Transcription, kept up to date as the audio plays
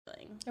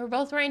We're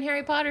both wearing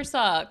Harry Potter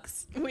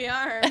socks. We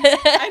are.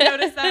 I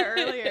noticed that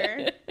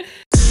earlier.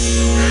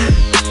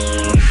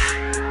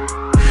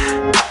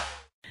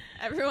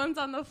 Everyone's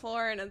on the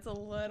floor and it's a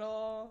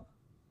little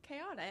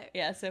chaotic.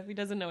 Yeah, Sophie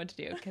doesn't know what to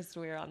do because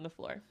we're on the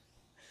floor.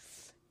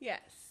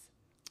 Yes.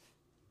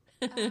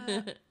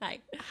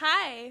 Hi.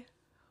 Hi.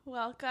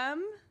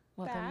 Welcome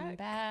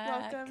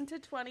back. Welcome to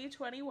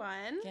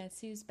 2021.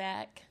 Guess who's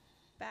back?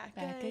 Back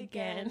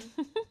again.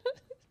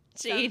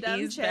 Some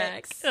dumb JD's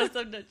back. chicks. Oh,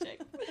 some dumb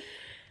chicks.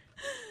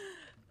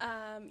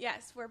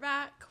 Yes, we're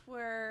back.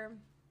 We're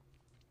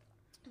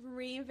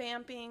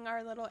revamping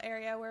our little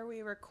area where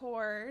we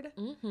record.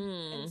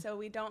 Mm-hmm. And so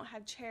we don't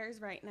have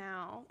chairs right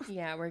now.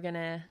 Yeah, we're going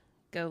to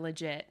go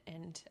legit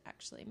and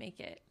actually make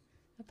it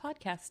a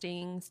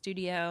podcasting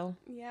studio.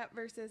 Yeah,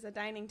 versus a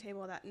dining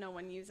table that no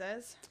one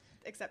uses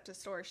except to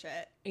store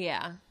shit.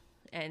 Yeah,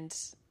 and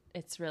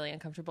it's really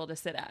uncomfortable to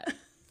sit at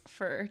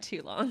for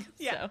too long.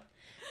 Yeah.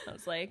 So I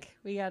was like,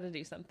 we got to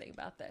do something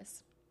about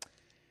this.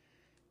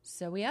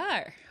 So we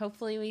are.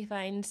 Hopefully we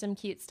find some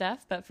cute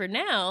stuff. But for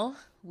now,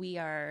 we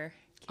are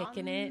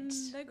kicking it. On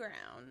the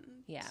ground.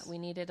 Yeah, we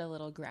needed a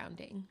little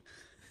grounding.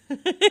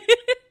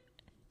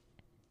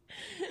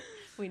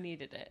 We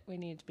needed it. We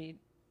need to be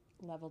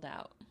leveled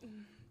out.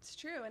 It's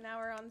true. And now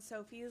we're on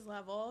Sophie's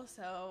level,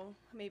 so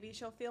maybe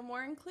she'll feel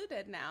more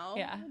included now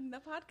in the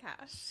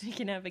podcast. You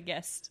can have a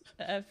guest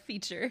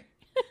feature.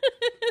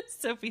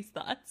 Sophie's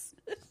thoughts.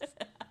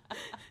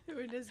 It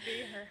would just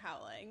be her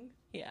howling.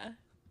 Yeah.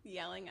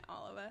 Yelling at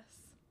all of us.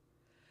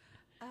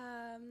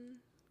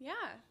 Yeah.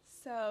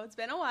 So it's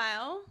been a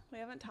while. We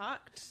haven't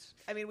talked.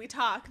 I mean, we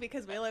talk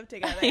because we live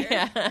together.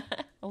 Yeah.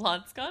 A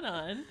lot's gone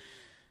on.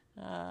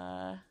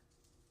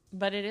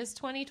 But it is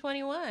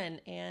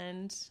 2021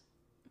 and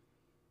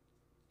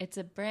it's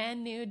a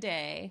brand new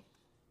day.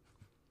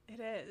 It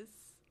is.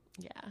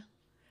 Yeah.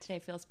 Today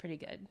feels pretty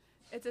good.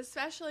 It's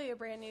especially a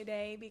brand new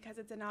day because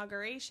it's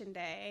Inauguration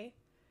Day.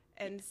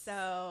 And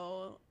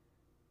so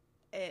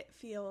it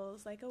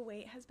feels like a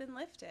weight has been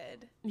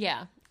lifted.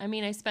 Yeah. I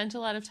mean, I spent a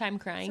lot of time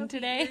crying Sophie,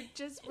 today.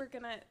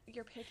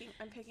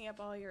 I'm picking up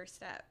all your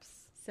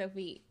steps.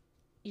 Sophie,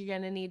 you're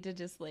going to need to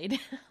just lay down.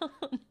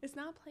 It's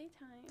not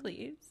playtime.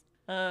 Please.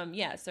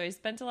 Yeah, so I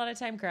spent a lot of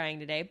time crying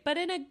today, but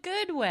in a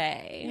good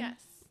way.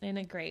 Yes. In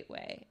a great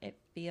way. It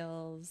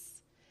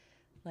feels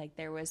like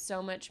there was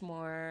so much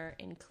more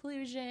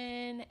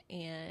inclusion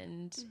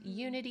and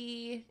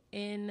unity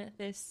in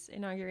this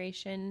inaugural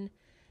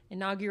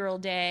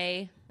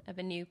day of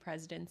a new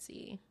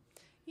presidency.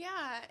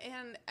 Yeah,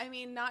 and I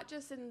mean, not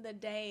just in the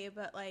day,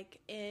 but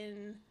like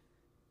in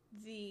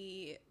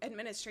the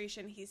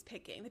administration he's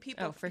picking, the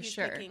people he's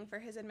picking for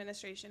his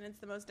administration. It's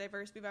the most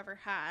diverse we've ever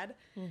had.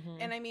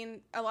 Mm-hmm. And I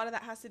mean, a lot of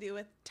that has to do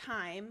with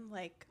time.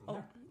 Like,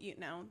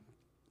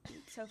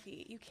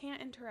 Sophie, you can't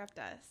interrupt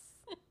us.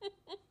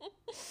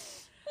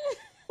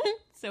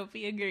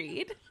 Sophie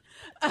agreed.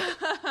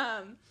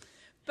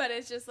 But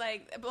it's just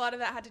like, a lot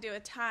of that had to do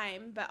with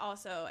time, but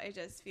also I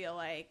just feel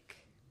like,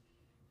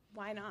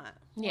 why not?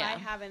 Yeah.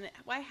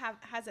 Why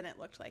hasn't it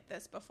looked like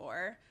this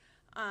before?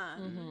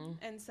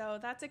 And so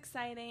that's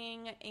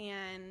exciting.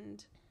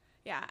 And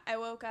yeah, I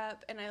woke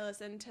up and I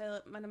listened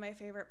to one of my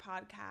favorite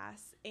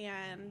podcasts,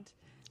 and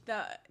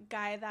the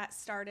guy that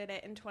started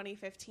it in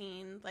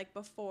 2015, like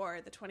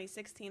before the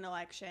 2016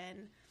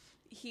 election,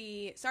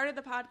 he started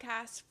the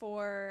podcast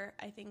for,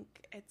 I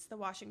think it's the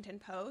Washington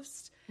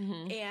Post,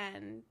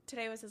 and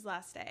today was his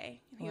last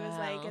day. He was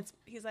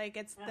like,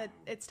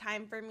 it's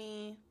time for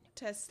me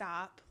to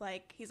stop.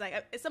 Like, he's like,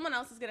 someone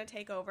else is going to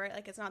take over.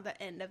 Like, it's not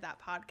the end of that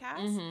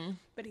podcast,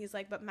 but he's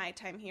like, but my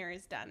time here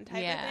is done type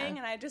of thing.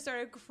 And I just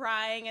started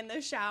crying in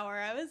the shower.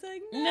 I was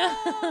like,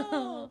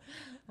 no.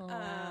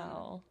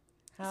 Wow.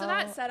 So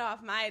that set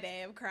off my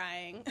day of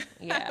crying.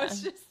 Yeah. I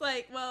was just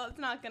like, well, it's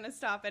not going to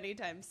stop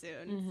anytime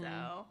soon.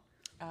 So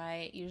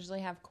I usually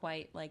have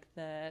quite like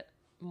the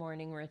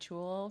morning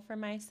ritual for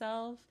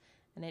myself,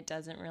 and it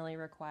doesn't really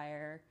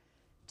require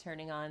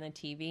turning on the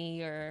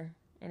TV or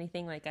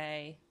anything. Like,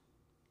 I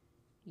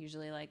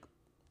usually like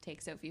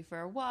take Sophie for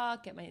a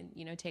walk,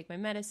 take my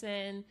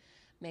medicine,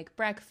 make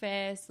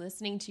breakfast,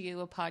 listening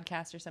to a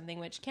podcast or something,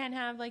 which can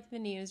have like the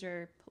news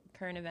or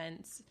current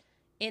events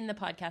in the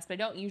podcast, but I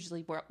don't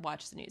usually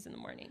watch the news in the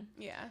morning.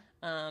 yeah.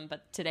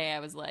 But today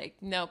I was like,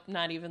 nope,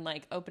 not even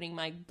like opening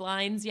my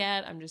blinds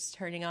yet. I'm just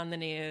turning on the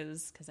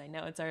news because I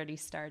know it's already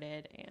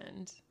started,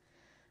 and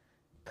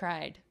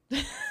cried.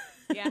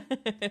 Yeah.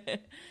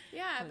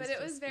 Yeah, but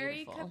it was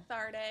very beautiful.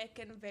 cathartic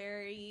and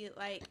very,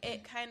 like,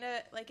 it kind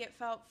of, like, it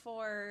felt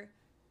for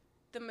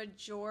the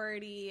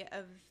majority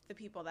of the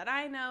people that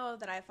I know,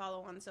 that I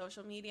follow on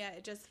social media,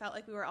 it just felt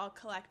like we were all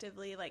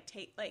collectively, like,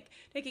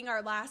 taking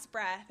our last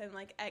breath and,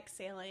 like,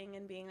 exhaling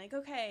and being like,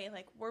 okay,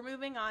 like, we're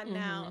moving on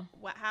now.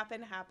 What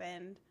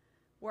happened.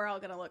 We're all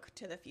going to look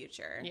to the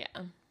future.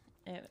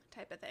 Yeah.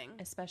 Type of thing.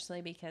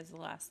 Especially because the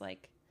last,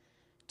 like,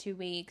 2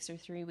 weeks or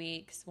 3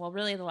 weeks, well,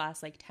 really the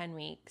last, like, 10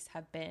 weeks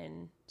have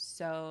been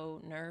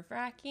so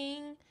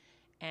nerve-wracking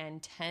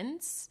and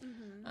tense.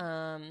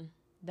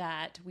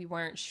 that we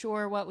weren't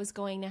sure what was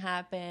going to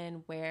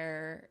happen,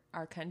 where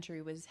our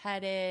country was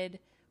headed.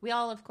 We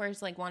all, of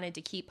course, like wanted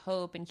to keep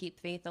hope and keep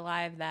faith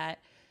alive that,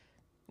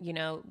 you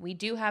know, we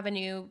do have a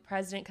new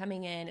president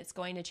coming in. It's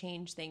going to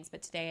change things.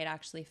 But today it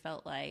actually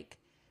felt like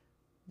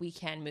we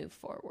can move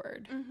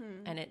forward.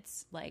 Mm-hmm. And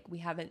it's like we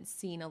haven't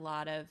seen a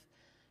lot of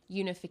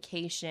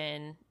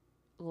unification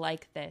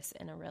like this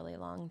in a really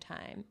long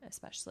time,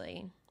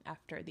 especially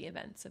after the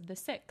events of the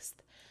 6th.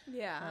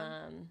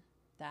 Yeah.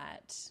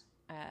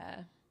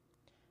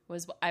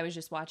 I was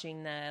just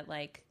watching the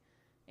like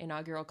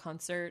inaugural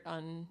concert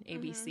on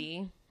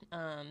ABC.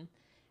 Mm-hmm.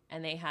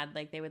 And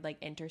they would like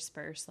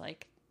intersperse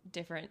like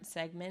different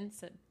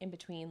segments in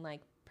between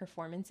like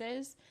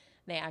performances.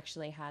 They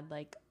actually had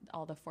like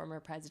all the former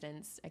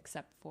presidents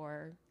except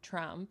for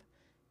Trump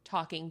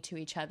talking to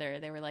each other.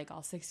 They were like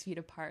all 6 feet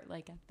apart,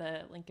 like at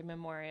the Lincoln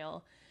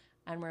Memorial.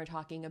 And we're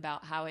talking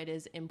about how it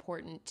is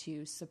important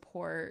to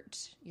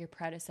support your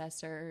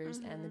predecessors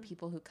mm-hmm. and the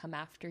people who come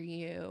after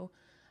you,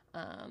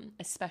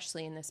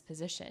 especially in this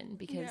position,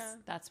 because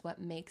that's what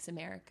makes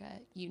America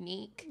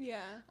unique.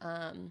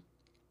 Yeah.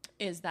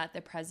 Is that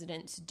the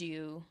presidents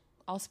do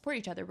all support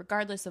each other,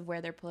 regardless of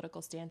where their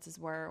political stances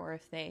were, or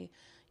if they,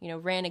 you know,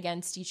 ran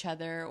against each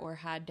other or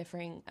had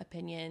differing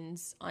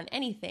opinions on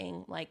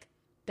anything. Like,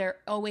 there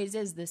always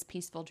is this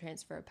peaceful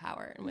transfer of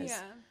power, and was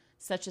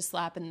such a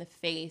slap in the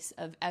face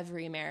of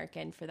every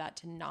American for that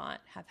to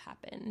not have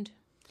happened.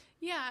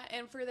 Yeah,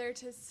 and for there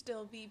to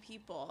still be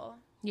people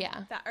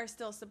that are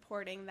still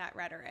supporting that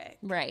rhetoric.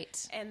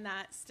 Right. And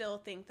that still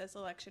think this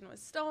election was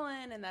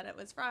stolen and that it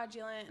was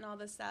fraudulent and all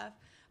this stuff.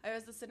 I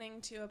was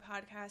listening to a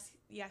podcast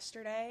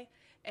yesterday,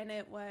 and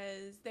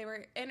they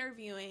were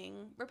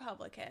interviewing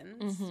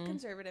Republicans, mm-hmm.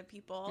 conservative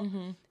people,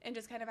 mm-hmm. and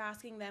just kind of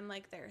asking them,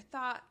 like, their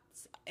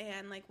thoughts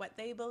and, like, what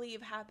they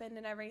believe happened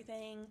and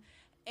everything.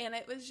 And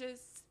it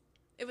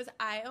was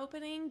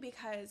eye-opening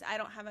because I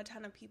don't have a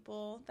ton of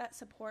people that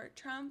support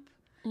Trump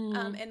mm-hmm.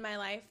 Mm. In my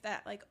life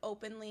that, like,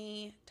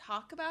 openly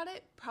talk about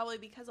it, probably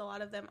because a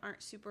lot of them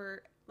aren't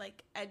super,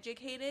 like,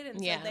 educated. And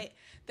so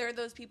they're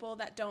those people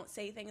that don't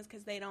say things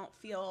because they don't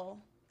feel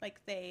like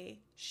they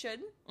should,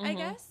 mm-hmm. I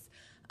guess.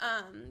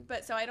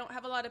 But so I don't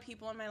have a lot of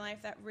people in my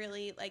life that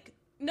really, like,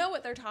 know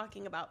what they're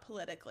talking about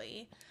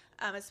politically,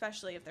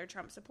 especially if they're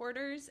Trump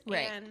supporters.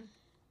 Right. And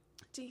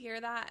to hear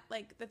that,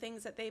 like, the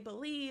things that they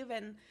believe,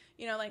 and,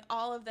 you know, like,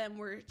 all of them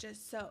were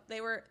just they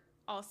were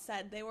all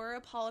said they were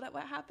appalled at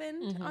what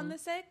happened mm-hmm. on the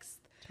 6th.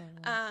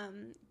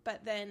 Totally.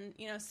 But then,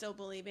 you know, still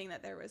believing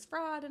that there was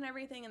fraud and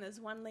everything. And this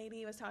one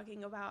lady was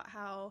talking about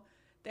how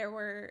there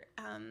were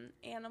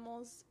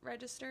animals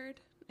registered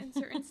in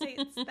certain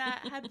states that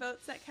had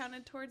votes that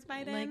counted towards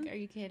Biden. Like, are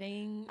you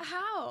kidding?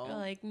 How?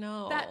 Like,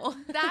 no.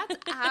 That's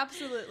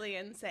absolutely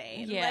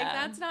insane. Yeah. Like,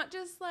 that's not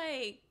just,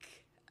 like,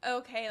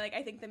 okay, like,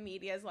 I think the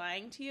media is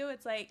lying to you.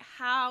 It's like,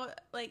 how,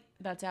 like...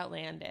 That's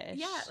outlandish.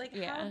 Yeah, like,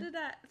 how did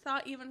that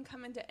thought even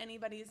come into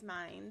anybody's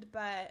mind?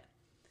 But,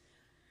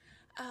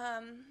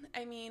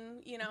 I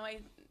mean, you know,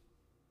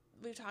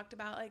 we've talked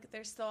about, like,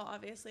 there's still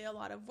obviously a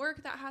lot of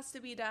work that has to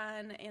be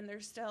done, and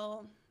there's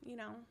still, you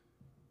know,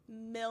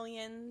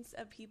 millions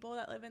of people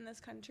that live in this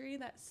country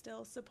that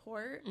still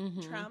support mm-hmm.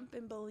 Trump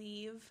and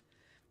believe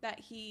that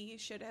he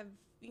should have,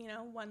 you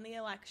know, won the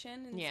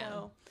election. And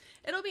so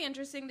it'll be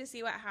interesting to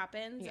see what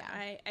happens. Yeah.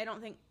 I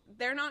don't think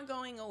they're not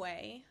going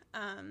away.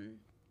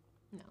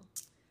 No.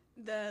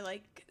 The,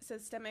 like,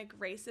 systemic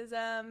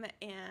racism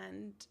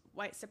and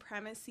white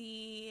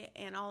supremacy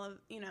and all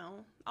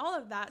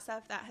of that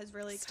stuff that has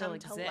really come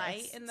to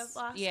light in the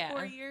last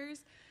 4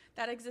 years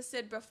that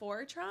existed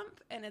before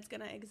Trump, and it's going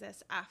to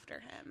exist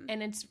after him.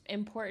 And it's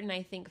important,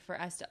 I think, for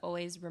us to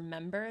always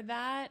remember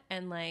that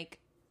and, like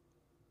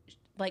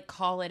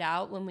call it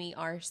out when we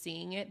are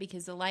seeing it,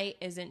 because the light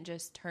isn't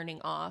just turning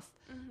off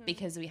mm-hmm.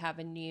 because we have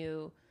a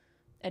new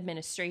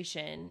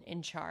administration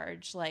in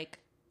charge. Like,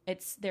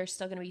 there's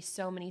still going to be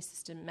so many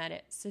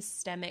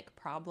systemic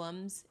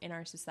problems in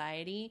our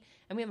society,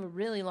 and we have a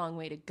really long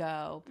way to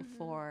go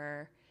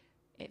before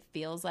mm-hmm. it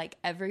feels like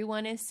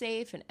everyone is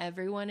safe and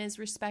everyone is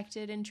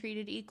respected and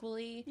treated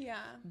equally. Yeah.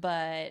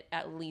 But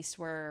at least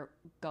we're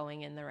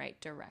going in the right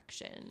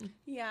direction.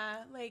 Yeah,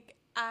 like,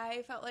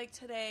 I felt like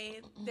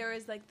today there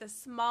was, like, the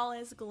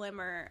smallest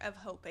glimmer of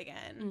hope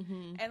again.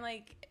 Mm-hmm. And,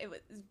 like, it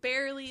was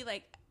barely,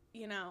 like,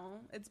 you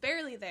know, it's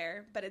barely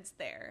there, but it's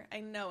there.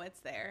 I know it's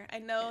there. I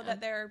know that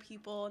there are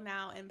people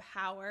now in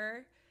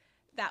power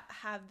that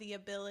have the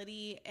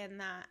ability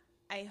and that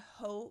I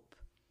hope,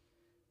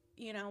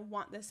 you know,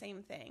 want the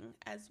same thing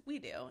as we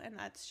do. And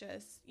that's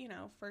just, you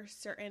know, for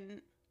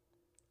certain,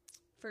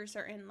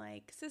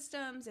 like,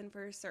 systems and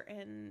for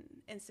certain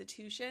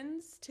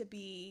institutions to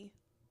be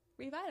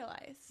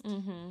revitalized.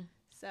 Mm-hmm.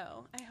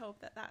 So I hope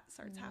that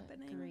starts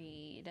happening.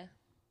 Agreed.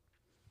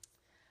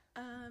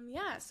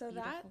 Yeah, so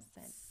that's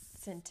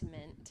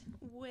sentiment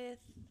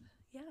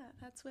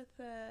that's with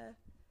the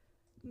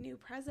new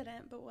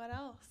president. But what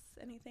else?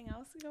 Anything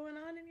else going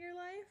on in your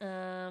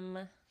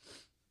life?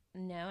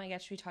 No, I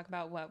guess we talk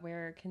about what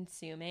we're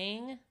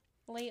consuming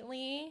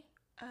lately.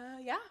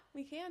 Yeah,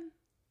 we can.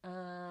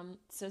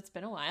 So it's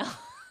been a while.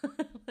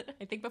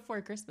 I think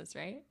before Christmas,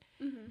 right?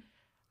 Mm-hmm.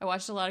 I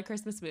watched a lot of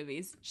Christmas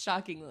movies,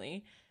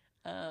 shockingly,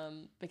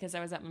 because I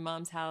was at my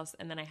mom's house,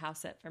 and then I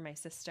house sit for my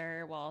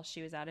sister while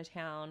she was out of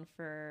town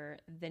for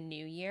the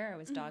New Year. I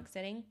was dog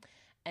sitting,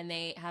 and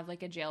they have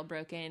like a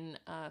jailbroken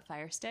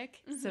Fire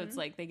Stick. So it's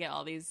like they get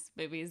all these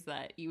movies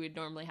that you would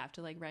normally have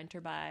to like rent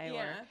or buy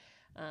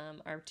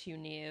or are too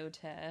new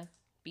to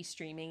be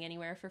streaming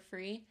anywhere for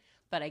free.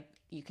 But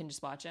you can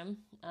just watch them.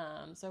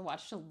 So I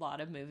watched a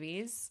lot of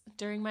movies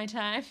during my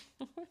time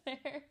over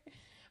there.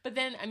 But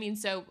then, I mean,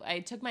 so I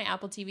took my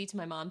Apple TV to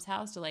my mom's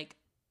house to like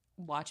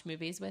watch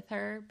movies with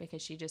her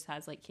because she just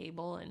has like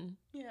cable and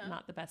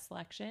not the best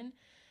selection.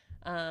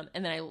 And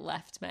then I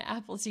left my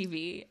Apple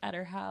TV at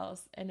her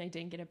house, and I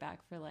didn't get it back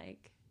for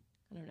like,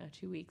 I don't know,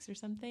 2 weeks or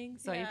something.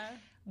 So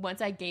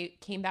once I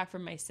came back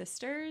from my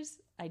sister's,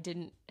 I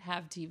didn't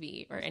have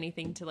TV or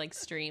anything to like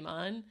stream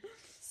on.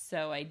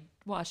 So I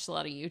watched a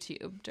lot of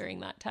YouTube during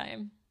that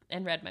time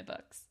and read my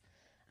books.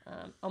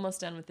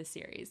 Almost done with the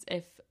series.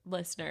 If,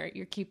 listener,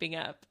 you're keeping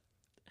up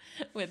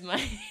with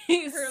my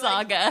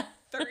saga.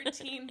 Like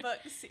 13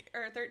 books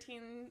or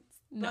 13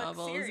 novels,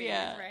 book series,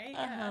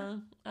 right?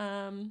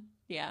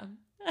 Yeah.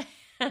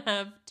 I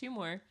have 2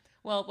 more.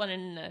 Well,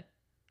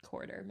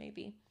 1.25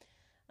 maybe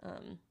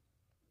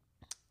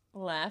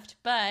left.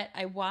 But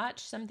I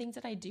watched some things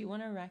that I do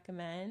want to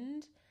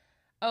recommend.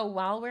 Oh,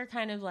 while we're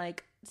kind of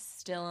like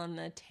still on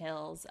the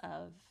tails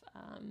of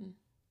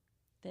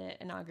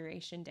the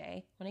inauguration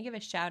day, I want to give a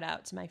shout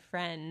out to my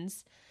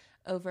friends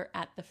over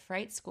at the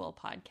Fright School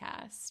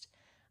podcast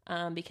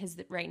because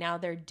right now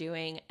they're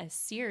doing a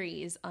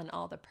series on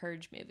all the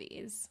Purge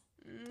movies,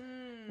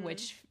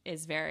 which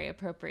is very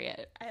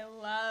appropriate. I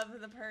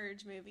love the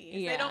Purge movies.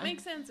 Yeah. They don't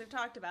make sense. We've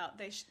talked about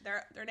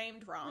they're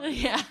named wrong.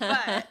 Yeah,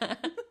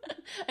 but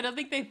I don't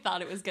think they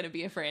thought it was going to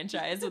be a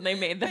franchise when they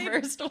made the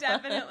first one.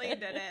 Definitely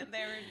didn't.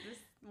 They were just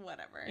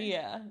whatever.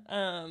 Yeah.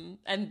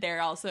 And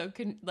they're also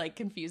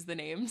confuse the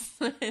names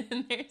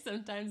in there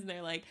sometimes, and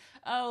they're like,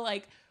 oh,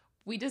 like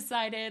we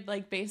decided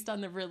like based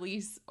on the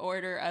release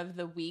order of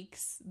the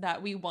weeks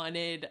that we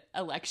wanted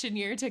election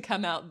year to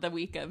come out the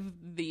week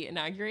of the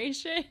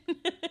inauguration.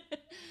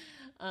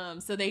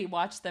 So they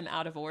watched them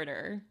out of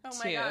order. Oh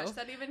my gosh,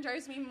 that even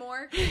drives me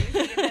more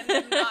crazy than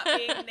them not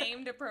being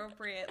named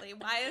appropriately.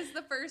 Why is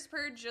the first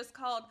Purge just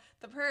called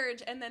The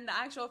Purge, and then the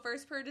actual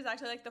first Purge is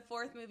actually like the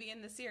 4th movie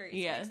in the series?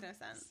 Yeah. Makes no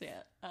sense.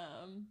 Yeah.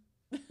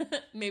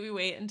 Maybe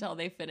wait until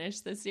they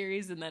finish the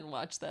series and then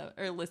watch them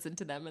or listen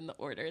to them in the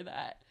order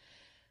that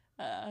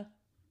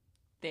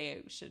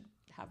they should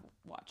have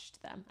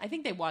watched them. I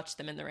think they watched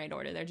them in the right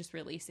order. They're just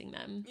releasing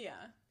them. Yeah,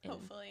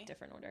 hopefully.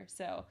 Different order.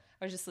 So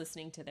I was just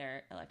listening to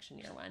their election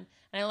year one.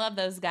 And I love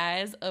those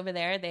guys over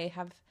there. They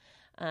have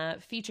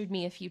featured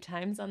me a few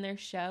times on their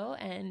show.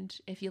 And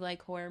if you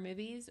like horror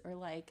movies or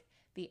like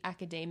the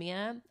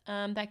academia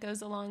that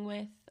goes along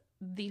with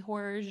the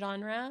horror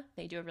genre,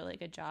 they do a really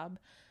good job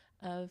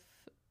of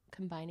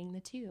combining the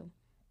two.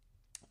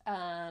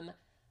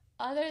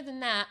 Other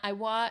than that, I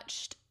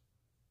watched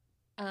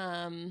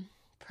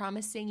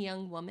Promising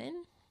Young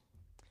Woman.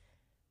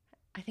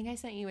 I think I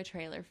sent you a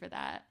trailer for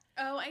that.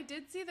 Oh, I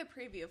did see the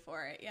preview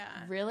for it,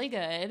 yeah. Really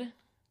good.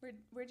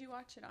 Where'd you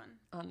watch it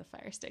on? On the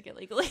Fire Stick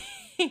illegally.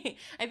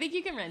 I think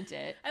you can rent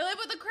it. I live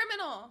with a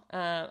criminal.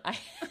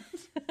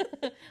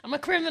 I'm a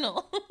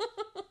criminal.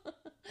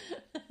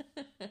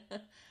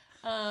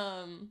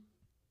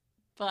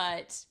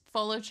 But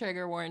full of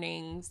trigger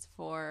warnings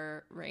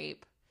for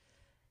rape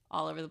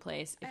all over the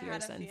place if you're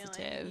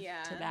sensitive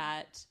to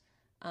that.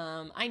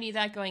 I knew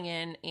that going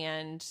in,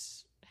 and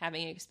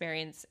having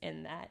experience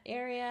in that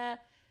area,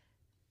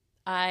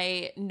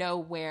 I know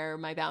where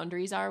my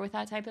boundaries are with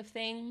that type of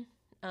thing.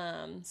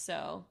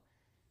 So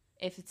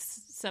if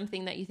it's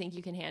something that you think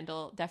you can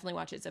handle, definitely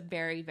watch it. It's a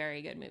very,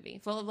 very good movie.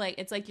 Full of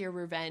it's like your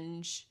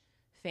revenge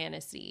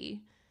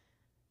fantasy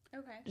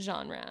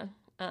genre.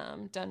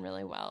 Done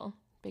really well.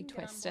 Big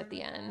twist at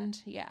the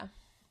end. Yeah.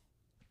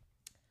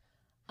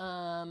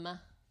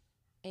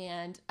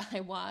 And I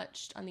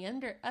watched on the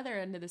other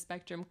end of the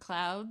spectrum,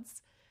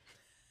 Clouds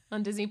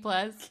on Disney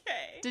Plus.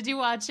 Okay. Did you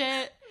watch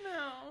it?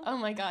 No. Oh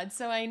my God.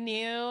 So I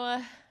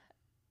knew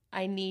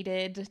I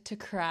needed to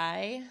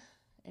cry.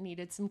 I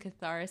needed some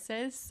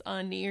catharsis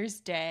on New Year's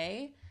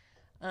Day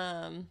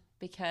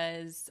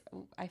because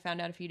I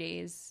found out a few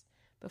days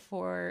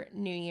before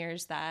New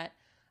Year's that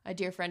a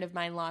dear friend of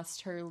mine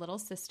lost her little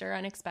sister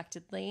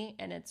unexpectedly,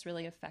 and it's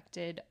really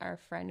affected our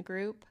friend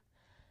group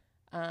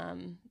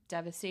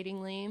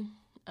devastatingly.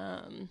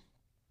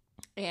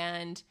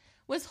 And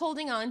was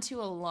holding on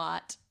to a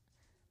lot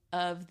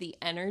of the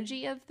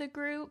energy of the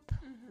group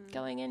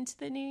going into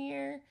the new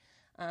year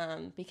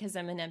because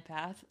I'm an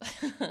empath.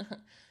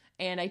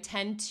 And I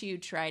tend to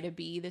try to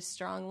be the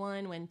strong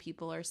one when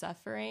people are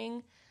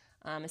suffering,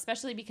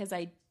 especially because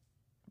I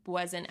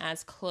wasn't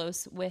as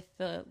close with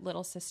the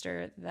little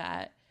sister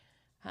that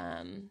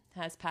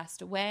has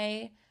passed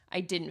away.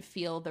 I didn't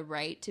feel the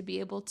right to be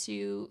able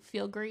to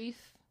feel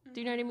grief. Do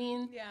you know what I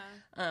mean?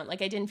 Yeah. I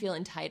didn't feel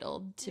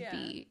entitled to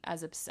be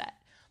as upset.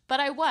 But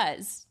I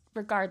was,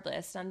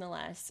 regardless,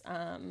 nonetheless.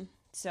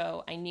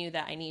 So I knew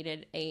that I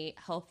needed a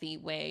healthy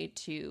way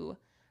to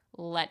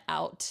let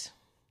out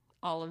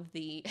all of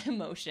the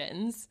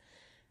emotions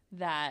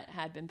that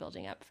had been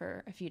building up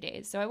for a few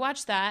days. So I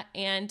watched that,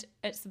 and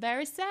it's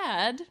very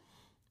sad,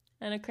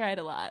 and I cried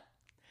a lot.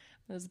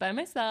 I was by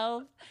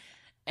myself,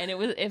 and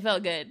it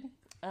felt good.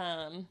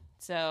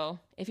 So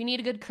if you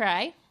need a good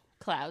cry,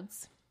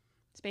 Clouds.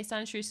 It's based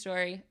on a true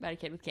story about a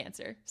kid with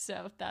cancer.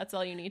 So that's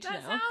all you need to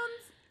know.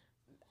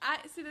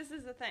 See, this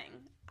is the thing.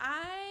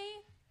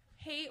 I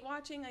hate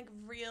watching like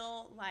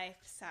real life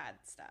sad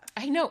stuff.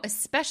 I know,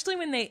 especially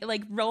when they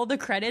like roll the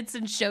credits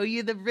and show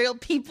you the real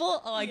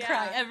people. Oh, I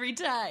cry every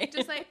time.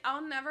 Just like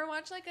I'll never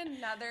watch like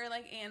another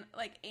like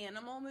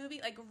animal movie,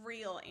 like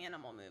real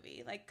animal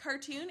movie. Like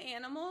cartoon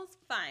animals,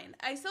 fine.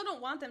 I still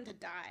don't want them to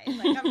die.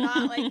 Like I'm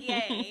not like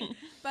yay.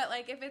 But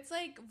like if it's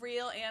like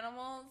real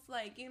animals,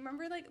 like you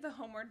remember like the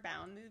Homeward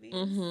Bound movies?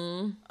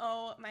 Mm-hmm.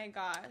 Oh my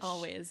gosh.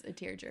 Always a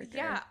tearjerker.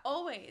 Yeah,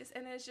 always.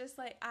 And it's just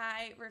like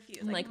I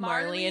refuse. Like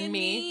Marley and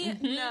Me.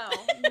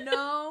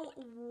 No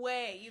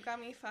way. You got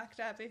me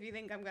fucked up if you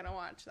think I'm gonna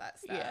watch that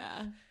stuff.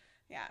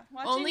 Yeah.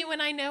 Only when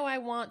I know I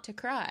want to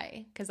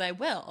cry, because I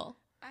will.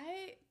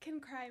 I can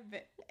cry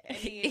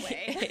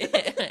anyway.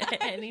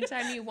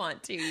 Anytime you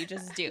want to, you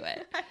just do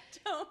it.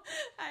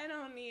 I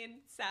don't need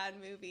sad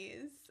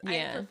movies.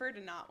 I prefer to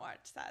not watch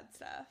sad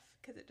stuff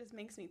because it just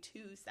makes me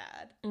too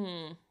sad.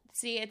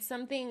 See, it's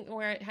something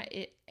where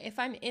if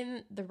I'm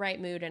in the right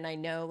mood and I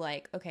know,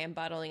 like, okay, I'm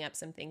bottling up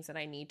some things that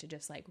I need to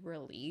just, like,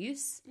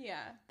 release.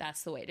 Yeah.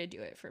 That's the way to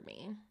do it for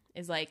me.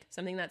 Is, like,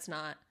 something that's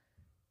not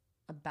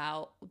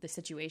about the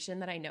situation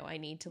that I know I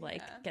need to,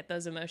 like, get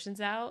those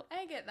emotions out.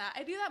 I get that.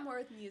 I do that more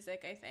with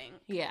music, I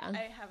think. Yeah.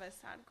 I have a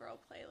sad girl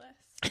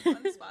playlist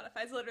on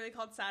Spotify. It's literally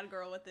called Sad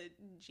Girl with a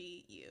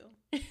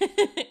G-U.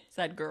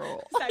 Sad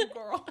girl. Sad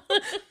girl.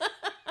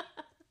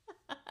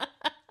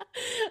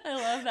 I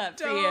love that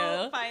for you.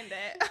 Don't find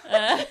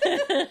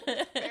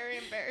it. Very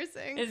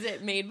embarrassing. Is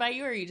it made by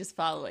you or are you just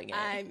following it?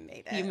 I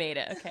made it. You made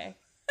it. Okay.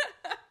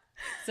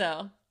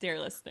 So, dear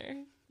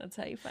listener, that's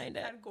how you find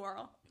it. Sad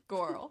girl.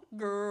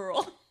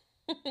 Girl.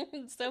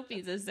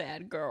 Sophie's a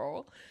sad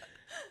girl.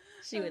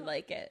 She would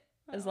like it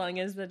as long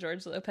as the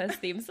George Lopez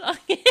theme song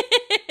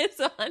is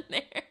on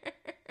there.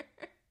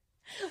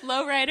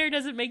 Lowrider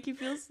doesn't make you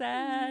feel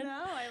sad. No,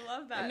 I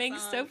love that. It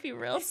makes song. Sophie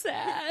real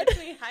sad. It makes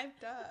me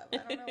hyped up. I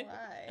don't know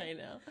why. I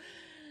know.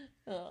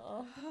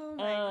 Oh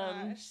my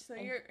gosh. So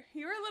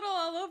you're a little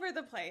all over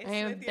the place. I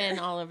have been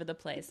all over the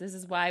place. This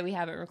is why we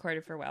haven't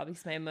recorded for a while,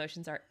 because my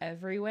emotions are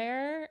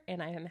everywhere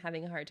and I am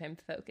having a hard time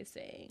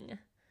focusing.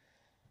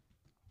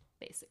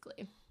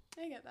 Basically.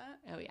 I get that.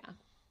 Oh yeah.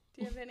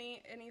 Do you have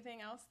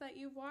anything else that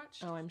you've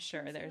watched? Oh, I'm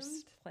sure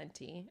there's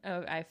plenty.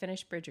 Oh, I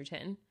finished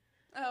Bridgerton.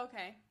 Oh,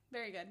 okay.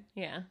 Very good.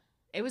 Yeah.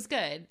 It was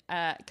good.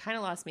 Kind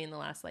of lost me in the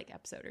last like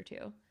episode or two.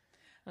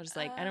 I was just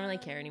like, I don't really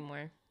care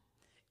anymore.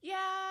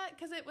 Yeah,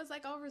 because it was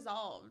like all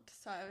resolved.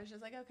 So I was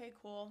just like, okay,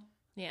 cool.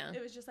 Yeah.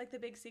 It was just like the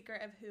big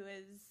secret of who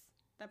is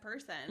the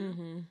person.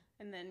 Mm-hmm.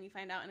 And then you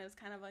find out and it was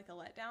kind of like a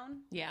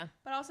letdown. Yeah.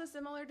 But also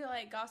similar to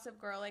like Gossip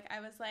Girl, like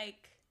I was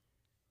like,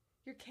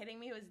 you're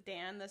kidding me? It was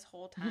Dan this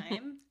whole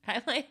time.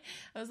 I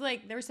was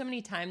like, there were so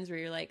many times where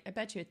you're like, I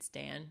bet you it's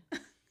Dan.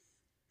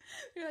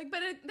 You're like,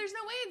 but there's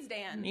no way it's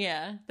Dan.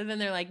 Yeah. But then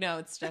they're like, no,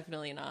 it's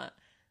definitely not.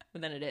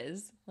 But then it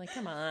is. Like,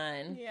 come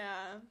on.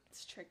 Yeah.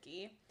 It's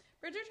tricky.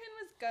 Bridgerton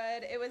was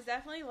good. It was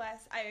definitely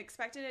less. I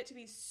expected it to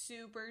be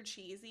super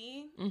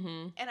cheesy.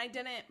 Mm-hmm. And I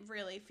didn't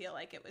really feel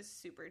like it was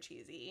super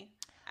cheesy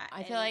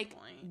I feel like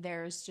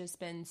there's just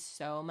been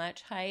so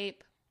much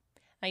hype.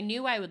 I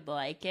knew I would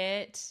like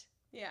it.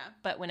 Yeah.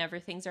 But whenever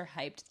things are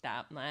hyped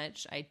that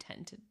much, I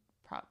tend to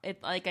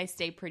I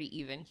stay pretty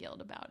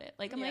even-keeled about it.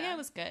 Like, I'm like, yeah, it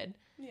was good.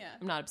 Yeah.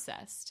 I'm not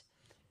obsessed.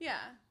 Yeah.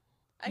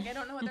 Like, I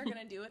don't know what they're going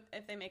to do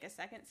if they make a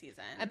second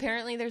season.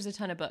 Apparently, there's a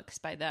ton of books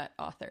by that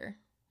author.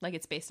 Like,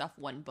 it's based off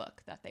one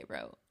book that they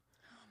wrote.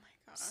 Oh, my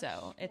gosh.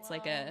 So, it's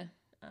like a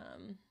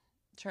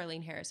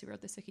Charlene Harris who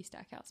wrote the Sookie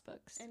Stackhouse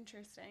books.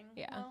 Interesting.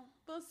 Yeah. Well,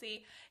 we'll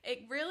see.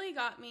 It really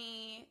got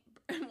me,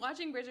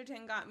 watching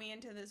Bridgerton got me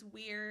into this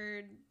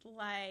weird,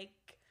 like,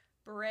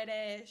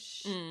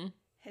 British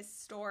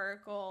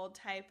historical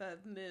type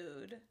of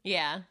mood.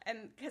 Yeah.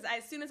 And because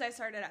as soon as I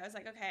started, I was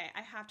like, okay,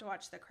 I have to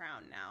watch The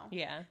Crown now.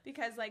 Yeah.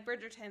 Because like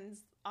Bridgerton's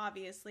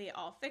obviously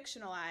all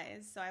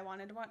fictionalized, so I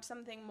wanted to watch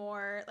something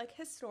more like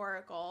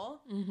historical.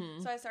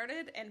 Mm-hmm. So I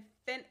started and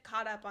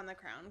caught up on The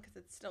Crown because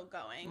it's still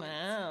going.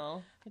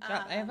 Wow. Good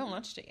job. I haven't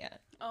watched it yet.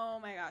 Oh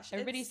my gosh.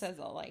 Everybody says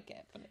I'll like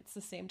it, but it's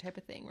the same type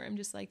of thing where I'm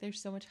just like, there's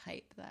so much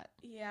hype that...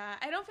 Yeah,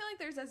 I don't feel like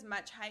there's as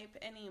much hype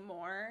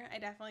anymore. I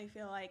definitely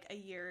feel like a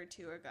year or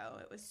two ago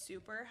it was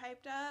super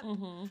hyped up.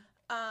 Mm-hmm.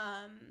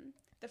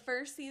 The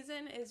first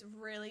season is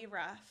really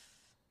rough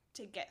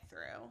to get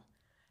through.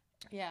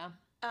 Yeah.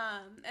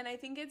 And I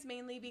think it's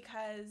mainly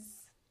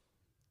because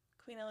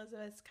Queen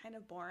Elizabeth's kind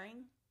of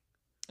boring.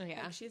 Oh,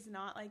 yeah. Like, she's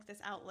not like this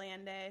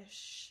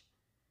outlandish,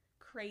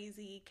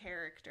 crazy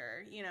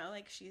character, you know,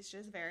 like she's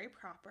just very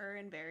proper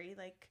and very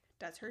like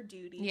does her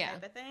duty Yeah.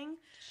 type of thing.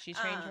 She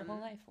trained her whole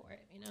life for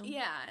it, you know?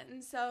 Yeah,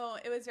 and so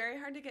it was very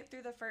hard to get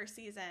through the first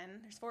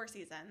season. There's 4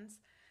 seasons.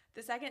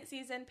 The second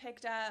season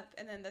picked up,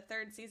 and then the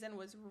third season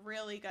was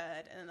really good,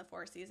 and then the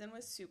fourth season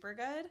was super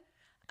good.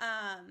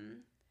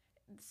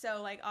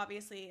 So, like,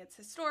 obviously it's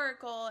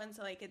historical, and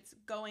so, like, it's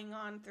going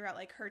on throughout,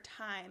 like, her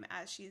time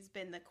as she's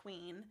been the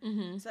queen.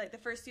 Mm-hmm. So, like, the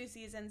first 2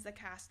 seasons, the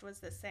cast was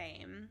the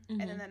same,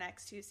 and then the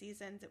next 2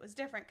 seasons, it was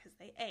different because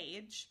they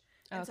age.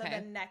 And so the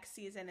next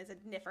season is a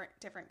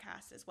different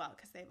cast as well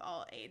because they've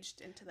all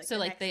aged into, like, so, the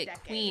like, next the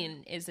decade.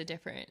 queen is a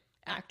different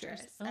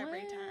actress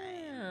every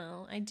time.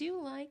 Wow, I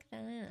do like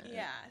that.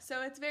 Yeah,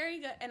 so it's very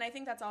good, and I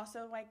think that's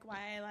also like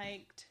why I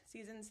liked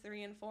seasons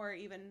 3 and 4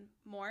 even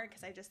more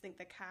because I just think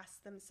the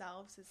cast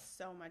themselves is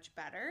so much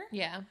better.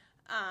 Yeah.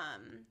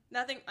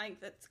 Nothing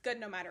like that's good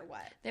no matter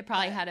what. They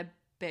probably had a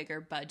bigger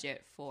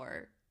budget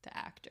for the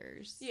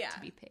actors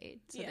to be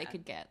paid, so they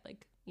could get,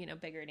 like, you know,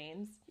 bigger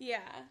names. Yeah.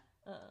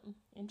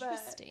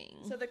 Interesting.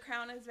 So The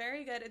Crown is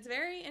very good. It's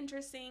very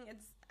interesting.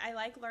 I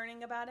like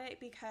learning about it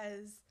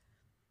because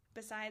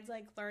besides,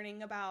 like,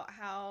 learning about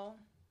how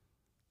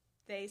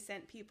they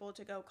sent people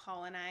to go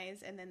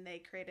colonize and then they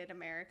created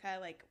America,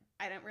 like,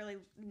 I don't really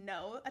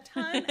know a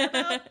ton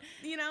about,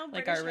 you know,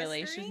 like, British our history.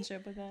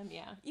 relationship with them.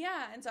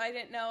 Yeah, and so I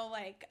didn't know,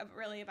 like,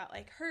 really about,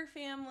 like, her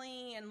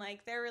family and,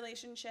 like, their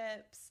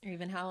relationships. Or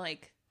even how,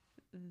 like,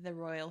 the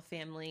royal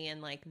family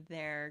and, like,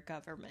 their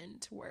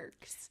government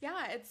works.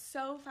 Yeah, it's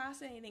so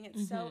fascinating.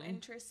 It's so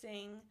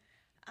interesting.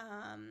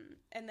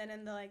 And then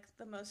in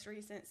the most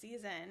recent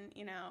season,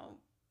 you know,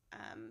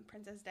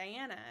 Princess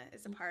Diana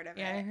is a part of it.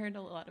 Yeah, I heard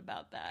a lot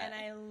about that. And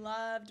I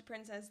loved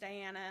Princess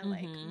Diana.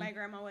 Like, my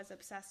grandma was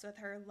obsessed with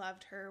her,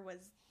 loved her,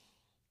 was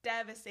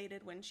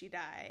devastated when she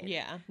died.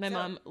 Yeah. My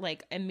mom,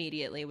 like,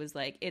 immediately was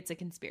like, it's a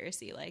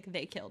conspiracy. Like,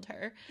 they killed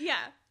her. Yeah.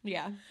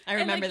 Yeah. I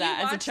remember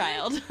that as a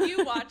child.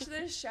 You watch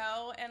this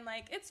show and,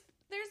 like,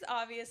 there's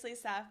obviously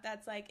stuff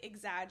that's, like,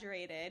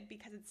 exaggerated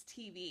because it's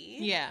TV.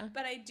 Yeah.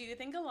 But I do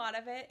think a lot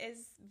of it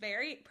is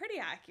pretty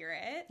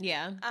accurate.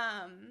 Yeah.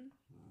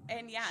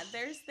 And yeah,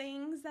 there's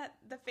things that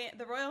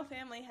the royal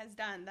family has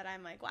done that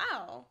I'm like,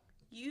 wow,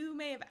 you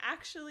may have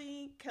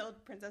actually killed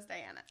Princess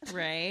Diana.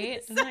 Right?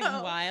 Isn't that,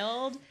 like,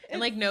 wild? And,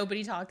 like,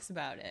 nobody talks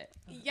about it.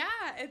 Yeah,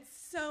 it's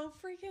so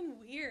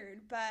freaking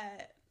weird,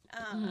 but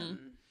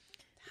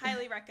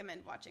highly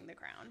recommend watching The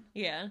Crown.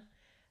 Yeah.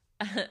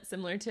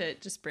 Similar to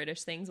just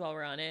British things while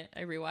we're on it,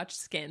 I rewatched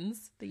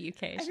Skins, the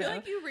UK show. I feel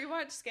like you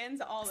rewatch Skins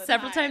all the time.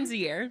 Several times a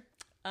year.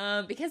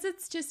 Because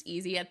it's just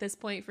easy at this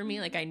point for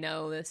me. Like, I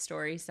know the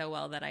story so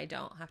well that I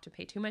don't have to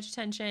pay too much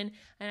attention.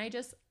 And I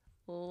just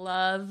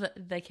love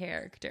the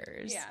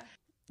characters. Yeah.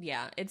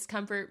 Yeah, it's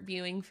comfort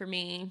viewing for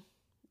me.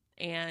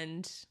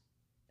 And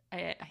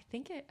I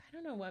think I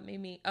don't know what made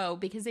me... Oh,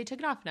 because they took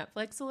it off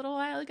Netflix a little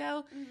while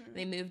ago.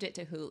 They moved it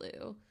to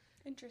Hulu.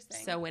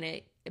 Interesting. So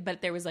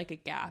but there was, like, a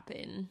gap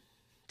in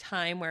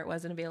time where it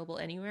wasn't available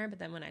anywhere. But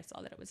then when I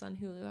saw that it was on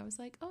Hulu, I was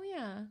like, oh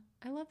yeah,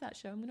 I love that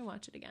show. I'm going to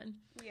watch it again.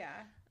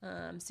 Yeah.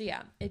 So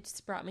yeah, it's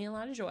brought me a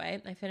lot of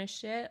joy. I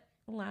finished it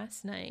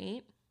last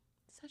night.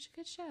 Such a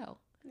good show.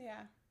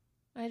 Yeah.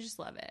 I just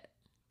love it.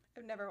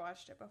 I've never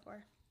watched it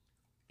before.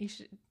 You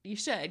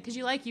should, because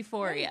you like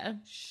Euphoria.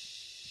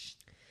 Shh.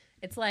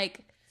 It's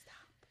like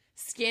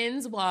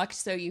Skins walked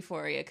so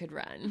Euphoria could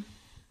run.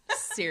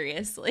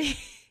 Seriously.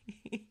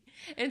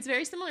 And it's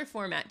very similar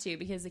format too,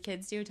 because the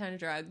kids do a ton of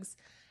drugs,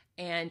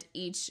 and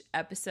each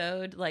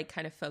episode, like,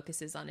 kind of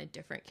focuses on a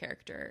different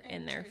character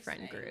in their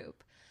friend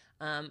group.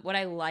 What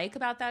I like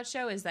about that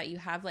show is that you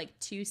have, like,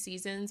 2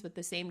 seasons with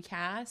the same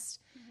cast,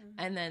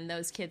 and then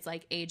those kids,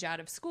 like, age out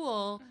of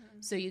school,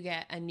 so you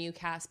get a new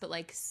cast, but,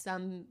 like,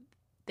 some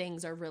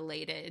things are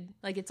related.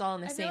 Like, it's all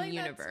in the same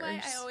universe.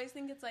 That's why I always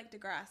think it's like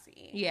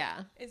Degrassi.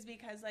 Yeah. Is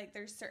because, like,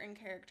 there's certain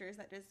characters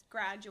that just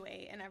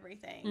graduate and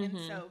everything. And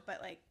so,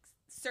 but, like,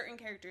 certain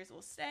characters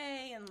will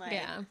stay and,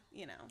 like,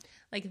 you know.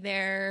 Like,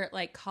 their,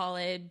 like,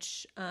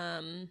 college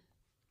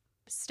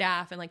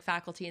staff and, like,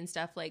 faculty and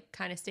stuff, like,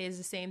 kind of stays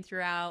the same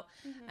throughout.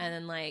 And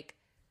then, like,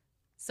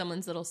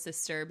 someone's little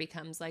sister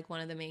becomes, like, one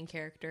of the main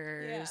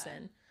characters.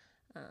 And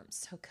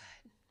so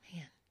good.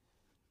 Man.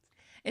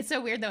 It's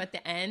so weird, though, at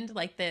the end,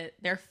 like,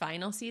 their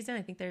final season,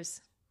 I think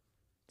there's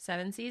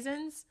 7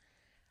 seasons.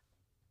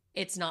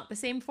 It's not the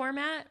same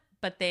format,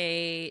 but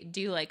they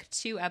do, like,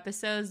 2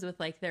 episodes with,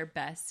 like, their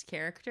best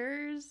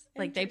characters.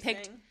 Like, they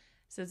picked,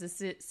 so it's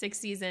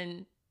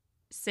a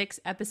 6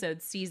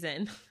 episode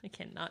season. I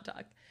cannot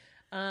talk.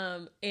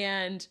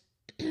 And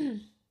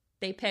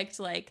they picked,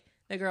 like,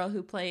 the girl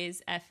who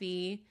plays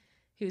Effie,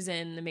 who's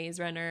in The Maze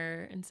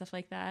Runner and stuff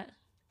like that.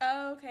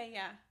 Oh, okay,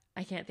 yeah.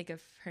 I can't think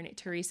of her name.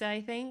 Teresa, I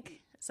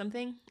think.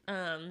 Something.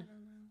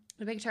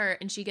 They picked her,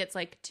 and she gets,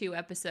 like, 2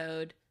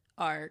 episode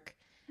arc.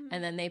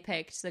 And then they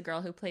picked the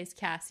girl who plays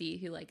Cassie,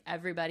 who, like,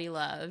 everybody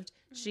loved.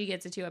 She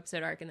gets a 2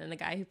 episode arc. And then the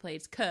guy who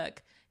plays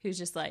Cook, who's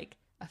just, like,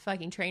 a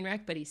fucking train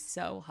wreck, but he's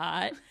so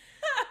hot.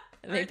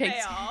 They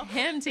picked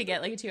him to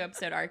get, like, a 2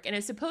 episode arc. And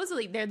it's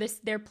supposedly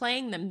they're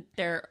playing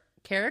their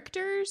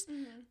characters,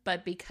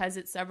 but because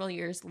it's several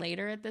years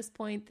later at this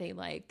point, they,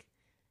 like,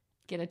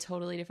 get a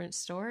totally different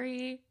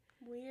story.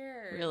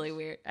 Weird. Really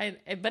weird.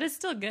 But it's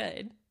still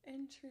good.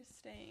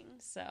 Interesting.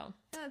 So.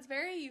 Yeah, it's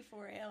very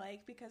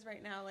Euphoria-like because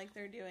right now, like,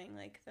 they're doing,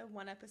 like, the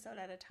one episode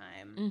at a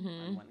time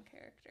on one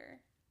character.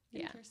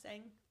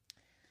 Interesting.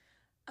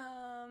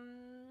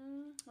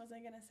 What was I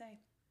going to say?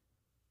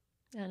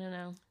 I don't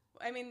know.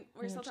 I mean,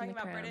 we're still talking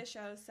about British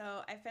shows,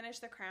 so I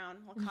finished The Crown,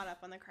 caught up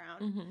on The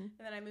Crown, and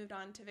then I moved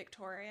on to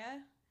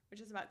Victoria, which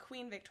is about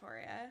Queen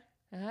Victoria.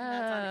 Oh. And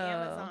that's on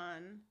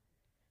Amazon.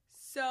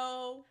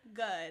 So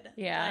good.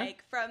 Yeah.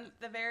 Like, from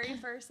the very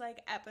first,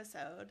 like,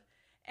 episode.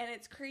 And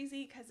it's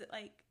crazy because,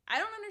 like, I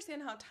don't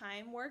understand how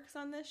time works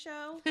on this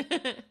show.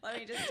 Let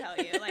me just tell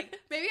you. Like,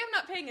 maybe I'm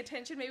not paying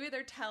attention. Maybe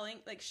they're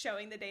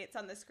showing the dates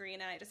on the screen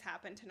and I just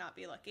happen to not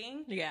be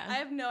looking. Yeah. I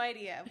have no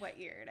idea of what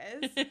year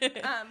it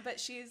is. But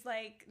she's,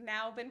 like,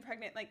 now been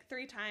pregnant, like,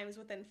 3 times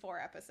within 4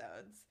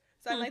 episodes.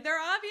 So I'm like, there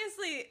are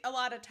obviously a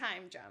lot of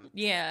time jumps.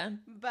 Yeah.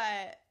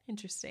 But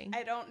interesting.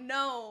 I don't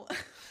know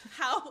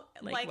how,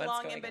 like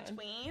long in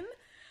between.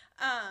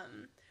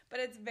 But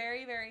it's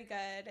very, very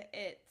good.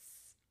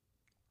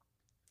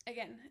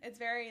 It's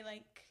very,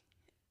 like,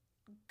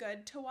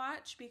 good to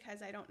watch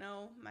because I don't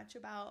know much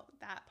about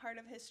that part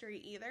of history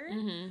either.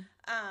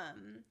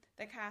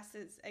 The cast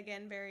is,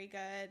 again, very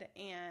good,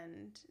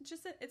 and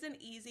it's an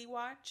easy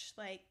watch.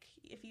 Like,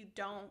 if you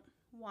don't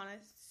want to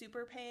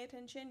super pay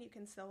attention, you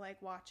can still,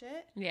 like, watch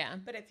it. Yeah.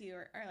 But if you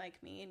are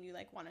like me and you,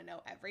 like, want to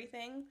know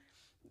everything,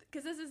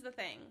 because this is the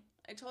thing.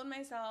 I told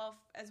myself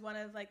as one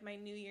of, like, my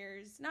New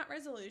Year's, not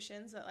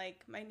resolutions, but,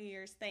 like, my New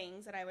Year's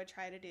things that I would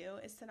try to do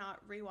is to not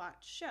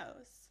rewatch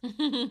shows.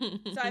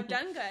 So I've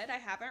done good. I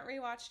haven't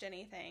rewatched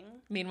anything.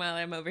 Meanwhile,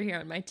 I'm over here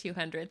on my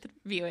 200th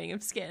viewing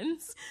of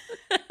Skins.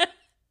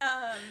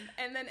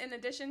 And then in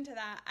addition to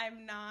that,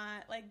 I'm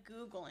not, like,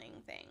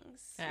 Googling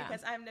things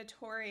because I'm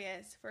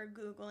notorious for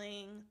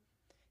Googling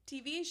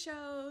TV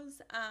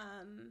shows,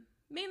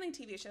 mainly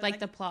TV shows. Like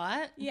the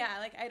plot? Yeah,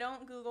 like, I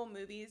don't Google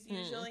movies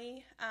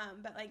usually,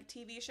 but, like,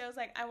 TV shows,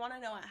 like, I want to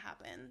know what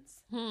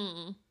happens.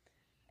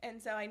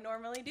 And so I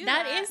normally do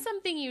that. That is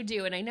something you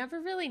do, and I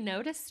never really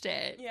noticed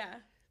it. Yeah.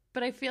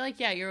 But I feel like,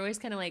 you're always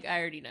kind of like, I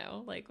already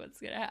know, like, what's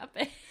going to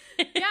happen.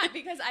 Yeah,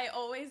 because I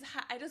always,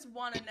 I just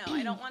want to know.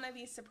 I don't want to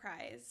be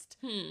surprised.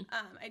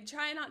 I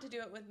try not to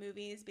do it with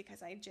movies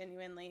because I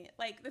genuinely,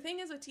 like, the thing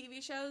is with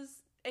TV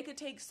shows, it could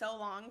take so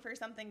long for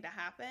something to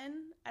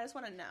happen. I just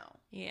want to know.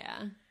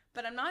 Yeah.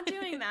 But I'm not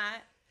doing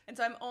that. And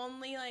so I'm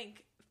only,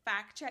 like,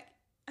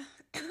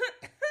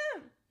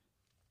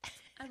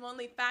 I'm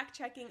only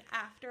fact-checking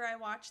after I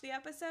watch the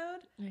episode.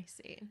 I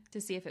see.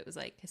 To see if it was,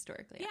 like,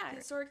 historically accurate. Yeah,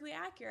 historically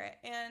accurate.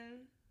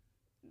 And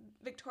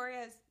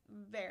Victoria is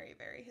very,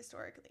 very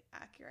historically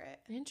accurate.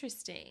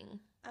 Interesting.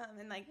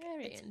 And, like,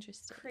 very it's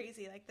interesting.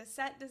 Crazy. Like, the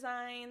set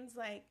designs,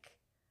 like,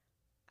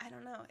 I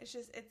don't know. It's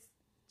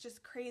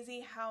just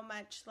crazy how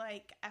much,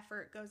 like,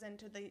 effort goes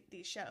into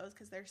these shows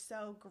because they're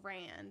so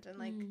grand and,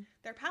 like,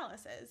 they're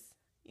palaces,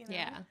 you know?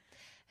 Yeah.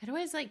 It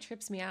always, like,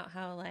 trips me out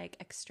how, like,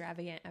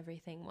 extravagant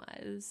everything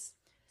was.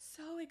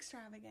 So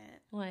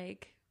extravagant.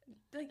 Like,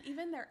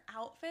 even their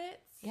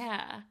outfits.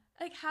 Yeah.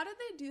 Like, how did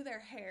they do their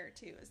hair,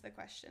 too, is the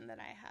question that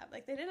I have.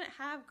 Like, they didn't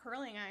have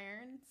curling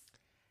irons.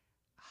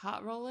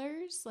 Hot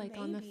rollers, like,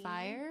 Maybe. on the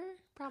fire?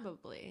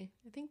 Probably.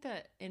 I think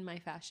that in my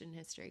fashion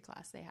history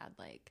class, they had,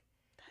 like...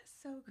 That's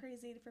so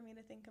crazy for me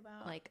to think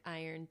about. Like,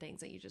 iron things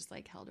that you just,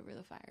 like, held over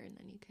the fire and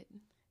then you could...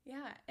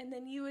 Yeah, and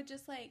then you would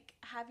just, like,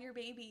 have your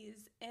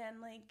babies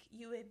and, like,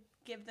 you would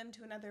give them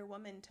to another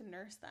woman to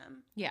nurse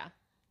them. Yeah.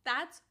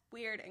 That's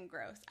weird and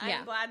gross. Yeah.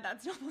 I'm glad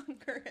that's no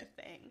longer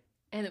a thing.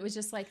 And it was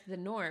just, like, the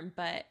norm,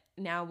 but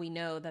now we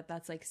know that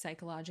that's, like,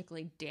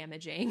 psychologically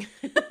damaging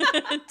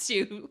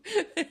to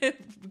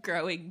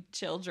growing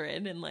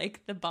children, and,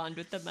 like, the bond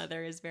with the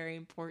mother is very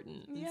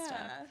important and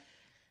stuff.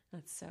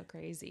 That's so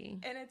crazy.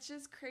 And it's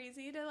just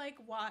crazy to, like,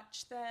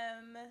 watch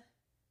them,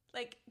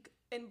 like,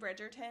 in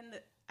Bridgerton,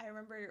 I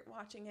remember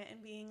watching it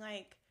and being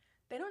like,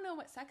 they don't know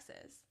what sex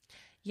is.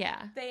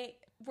 Yeah. They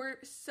were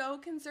so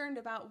concerned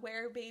about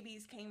where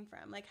babies came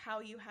from, like how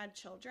you had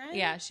children.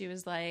 Yeah, she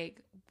was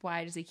like,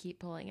 why does he keep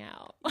pulling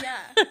out?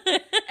 Yeah.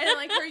 And,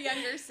 like, her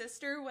younger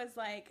sister was,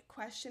 like,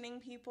 questioning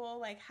people,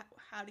 like,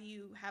 how do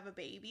you have a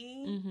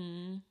baby?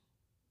 Mm-hmm.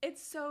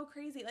 It's so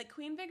crazy. Like,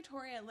 Queen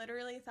Victoria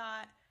literally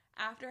thought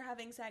after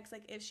having sex,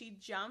 like, if she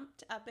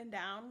jumped up and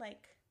down,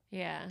 like,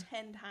 10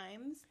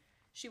 times,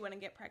 she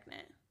wouldn't get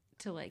pregnant.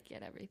 To, like,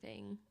 get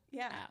everything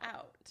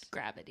out.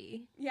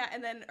 Gravity. Yeah,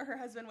 and then her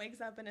husband wakes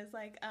up and is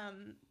like,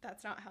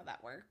 that's not how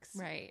that works.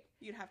 Right.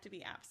 You'd have to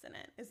be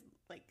abstinent, is,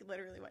 like,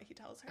 literally what he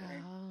tells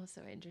her. Oh,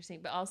 so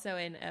interesting. But also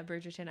in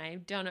Bridgerton, I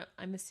don't know,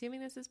 I'm assuming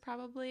this is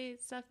probably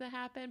stuff that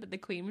happened, but the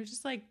queen was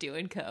just, like,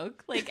 doing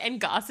coke, like,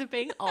 and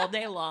gossiping all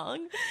day long.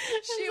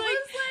 She was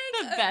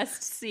like the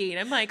best scene.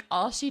 I'm like,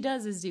 all she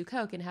does is do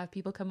coke and have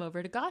people come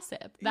over to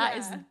gossip. That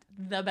is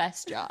the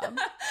best job.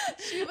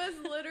 She was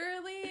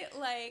literally,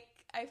 like,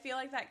 I feel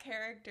like that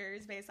character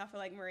is based off of,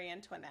 like, Marie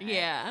Antoinette.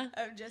 Yeah.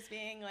 Of just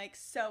being, like,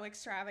 so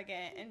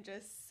extravagant and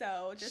just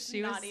she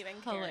not was even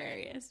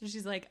hilarious. caring.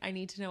 She's like, I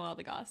need to know all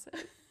the gossip.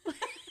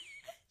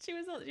 She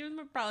was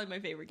probably my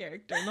favorite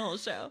character in the whole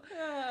show.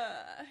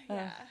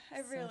 Yeah,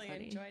 I so really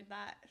funny. enjoyed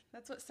that.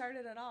 That's what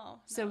started it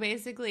all. So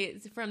basically,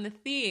 it's from the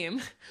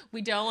theme,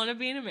 we don't want to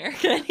be in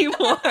America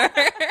anymore.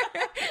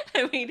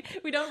 I mean,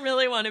 we don't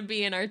really want to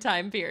be in our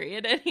time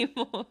period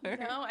anymore.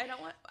 No, I don't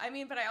want. I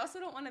mean, but I also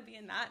don't want to be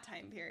in that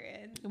time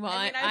period. Well,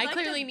 I mean, I like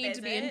clearly need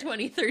to be in visit.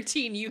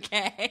 2013 UK.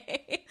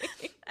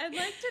 I'd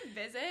like to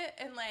visit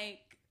and like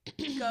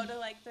go to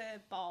like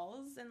the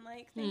balls and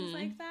like things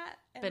like that,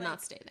 and, But like,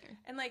 not stay there.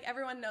 And like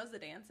everyone knows the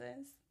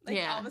dances. Like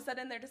Yeah. all of a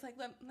sudden they're just like,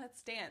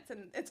 let's dance,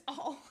 and it's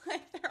all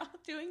like they're all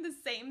doing the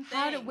same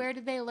thing. Where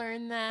did they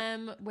learn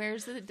them?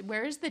 Where's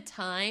the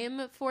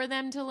time for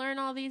them to learn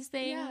all these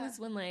things Yeah.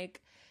 when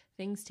like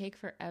things take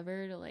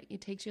forever to like,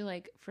 it takes you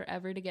like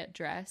forever to get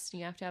dressed,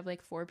 and you have to have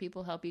like 4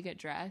 people help you get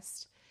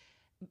dressed,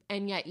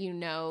 and yet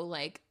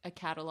like a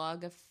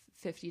catalog of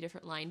 50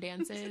 different line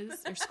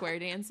dances or square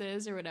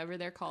dances or whatever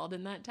they're called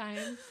in that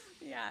time.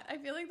 Yeah, I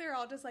feel like they're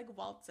all just like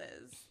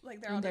waltzes.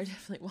 Like they're all They're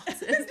just definitely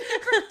waltzes.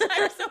 different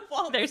types of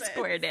waltzes. They're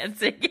square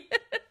dancing.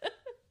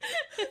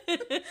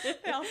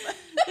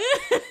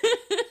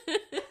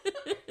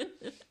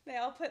 They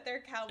all put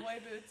their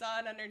cowboy boots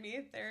on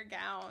underneath their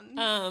gowns.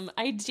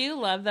 I do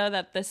love though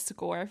that the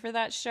score for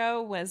that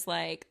show was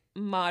like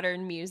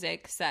modern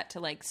music set to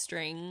like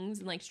strings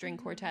and like string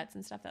quartets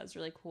and stuff. That was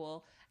really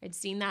cool. I'd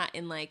seen that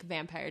in like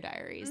Vampire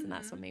Diaries, and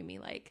that's what made me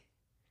like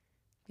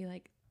be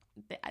like,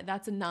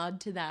 that's a nod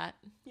to that.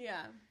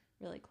 Yeah.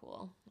 Really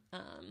cool.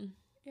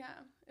 Yeah.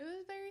 It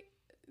was very,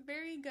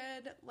 very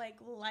good, like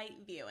light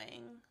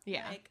viewing.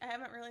 Yeah. Like I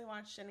haven't really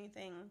watched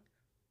anything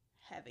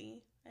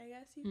heavy, I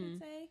guess you could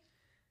say.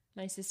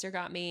 My sister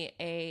got me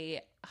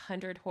a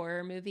 100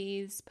 horror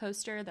movies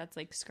poster that's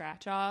like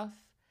scratch off.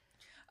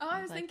 Oh,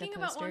 I was like the thinking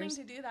about wanting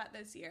posters. to do that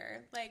this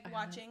year. Like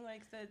watching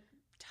like the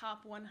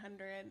top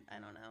 100, I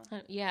don't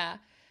know. Yeah.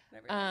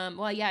 Whatever.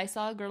 Well, yeah, I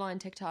saw a girl on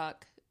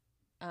TikTok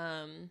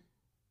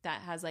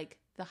that has like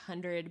the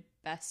 100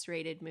 best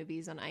rated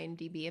movies on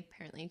IMDb.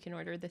 Apparently you can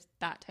order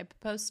that type of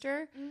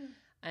poster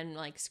and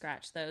like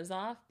scratch those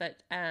off.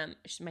 But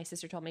my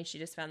sister told me she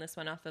just found this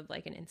one off of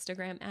like an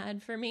Instagram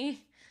ad for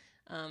me.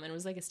 And it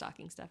was like a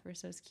stocking stuffer,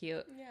 so it's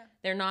cute. Yeah.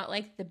 They're not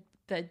like the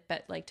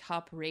like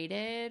top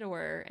rated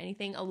or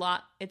anything.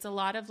 It's a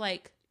lot of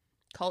like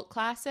cult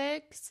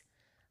classics.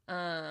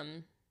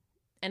 And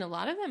a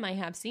lot of them I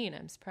have seen.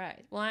 I'm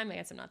surprised. Well, I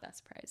guess I'm not that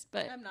surprised,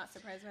 but I'm not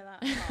surprised by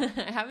that at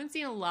all. I haven't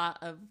seen a lot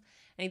of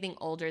anything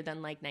older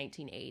than like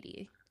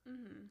 1980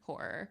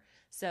 horror.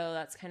 So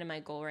that's kind of my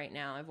goal right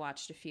now. I've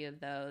watched a few of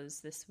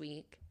those this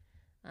week.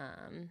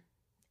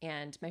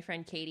 And my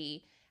friend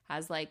Katie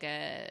has like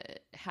a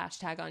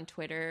hashtag on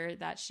Twitter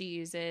that she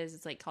uses.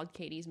 It's like called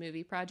Katie's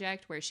Movie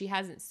Project, where she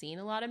hasn't seen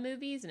a lot of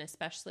movies, and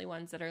especially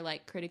ones that are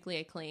like critically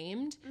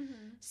acclaimed.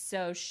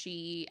 So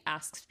she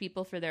asks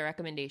people for their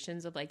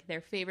recommendations of like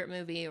their favorite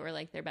movie or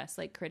like their best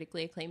like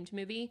critically acclaimed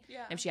movie.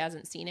 Yeah. If she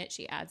hasn't seen it,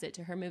 she adds it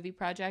to her movie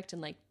project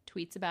and like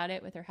tweets about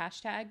it with her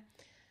hashtag.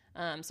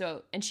 And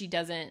she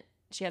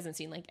hasn't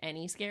seen like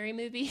any scary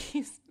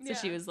movies. So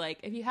she Yeah. was like,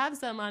 if you have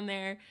some on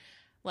there,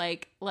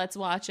 like, let's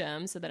watch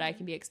them so that I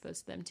can be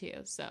exposed to them too.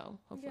 So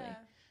hopefully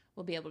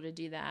we'll be able to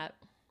do that.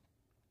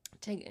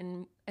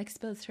 And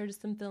expose her to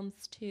some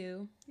films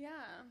too. Yeah,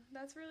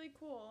 that's really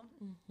cool.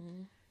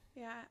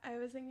 Yeah, I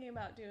was thinking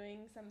about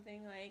doing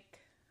something like,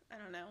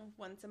 I don't know,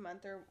 once a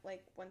month or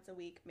like once a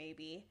week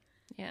maybe.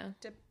 Yeah.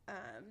 To,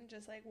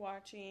 just like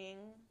watching,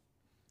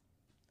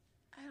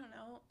 I don't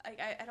know.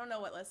 I don't know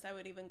what list I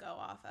would even go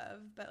off of,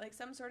 but like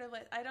some sort of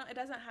list. It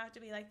doesn't have to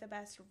be like the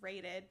best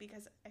rated,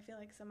 because I feel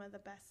like some of the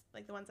best,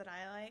 like the ones that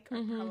I like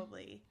are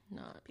probably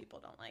Not. people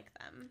don't like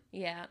them.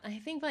 Yeah. I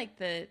think like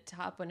the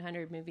top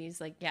 100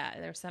 movies, like, yeah,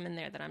 there's some in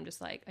there that I'm just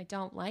like, I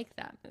don't like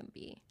that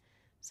movie.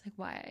 It's like,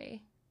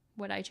 why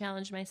would I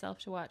challenge myself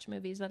to watch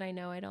movies that I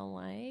know I don't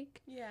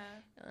like? Yeah.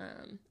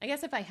 I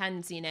guess if I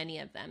hadn't seen any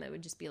of them, it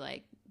would just be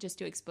like, just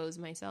to expose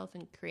myself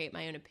and create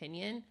my own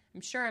opinion.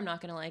 I'm sure I'm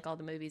not going to like all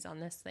the movies on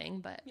this thing,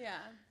 but Yeah.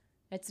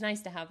 it's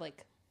nice to have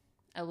like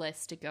a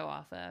list to go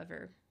off of,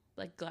 or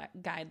like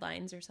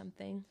guidelines or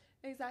something.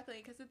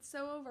 Exactly, because it's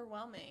so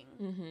overwhelming.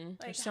 Like,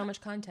 There's so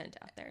much content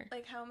out there.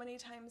 Like, how many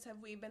times have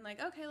we been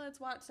like, okay, let's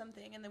watch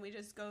something, and then we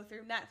just go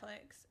through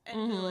Netflix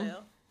and Hulu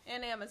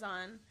and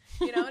Amazon.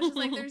 You know, it's just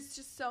like there's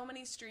just so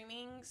many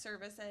streaming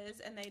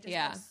services, and they just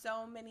have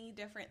so many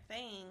different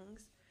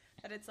things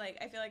that it's like,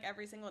 I feel like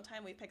every single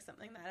time we pick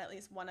something that at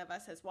least one of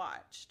us has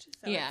watched.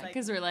 So Yeah,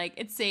 because we're like,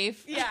 it's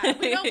safe. Yeah,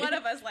 we know one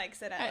of us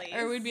likes it at least.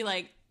 Or we'd be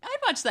like, I'd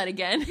watch that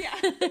again. Yeah,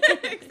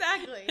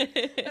 exactly.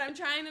 But I'm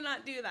trying to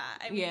not do that.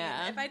 I mean,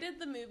 if I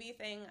did the movie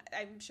thing,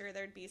 I'm sure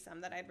there'd be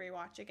some that I'd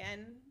rewatch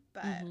again,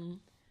 but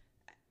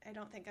I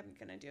don't think I'm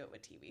going to do it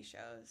with TV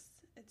shows.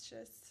 It's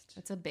just...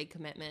 It's a big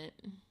commitment.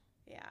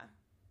 Yeah.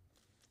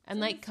 And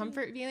like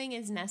comfort viewing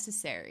is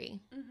necessary.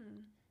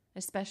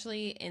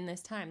 Especially in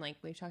this time, like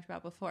we've talked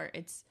about before.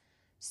 It's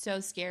so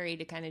scary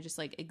to kind of just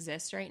like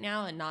exist right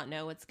now and not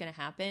know what's going to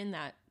happen,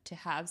 that to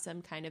have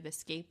some kind of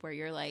escape where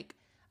you're like,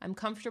 I'm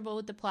comfortable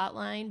with the plot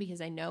line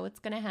because I know what's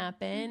going to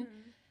happen.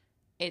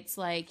 it's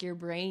like your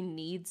brain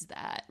needs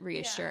that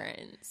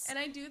reassurance. And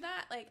I do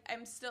that, like,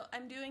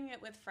 I'm doing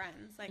it with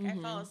friends. Like, I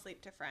fall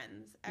asleep to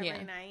friends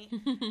every night.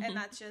 And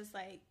that's just,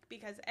 like,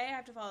 because A, I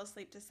have to fall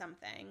asleep to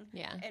something.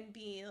 Yeah. And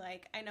B,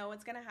 like, I know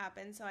what's going to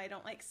happen, so I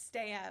don't, like,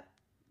 stay up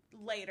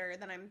later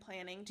than I'm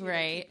planning to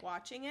keep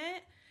watching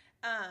it.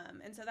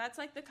 And so that's,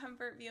 like, the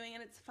comfort viewing,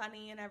 and it's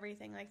funny and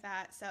everything like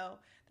that. So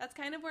that's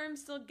kind of where I'm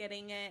still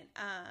getting it.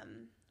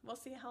 We'll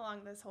see how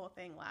long this whole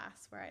thing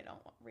lasts where I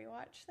don't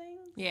rewatch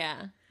things.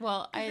 Yeah.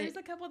 Well, there's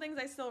a couple things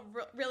I still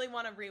really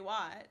want to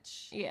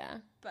rewatch. Yeah.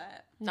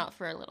 But not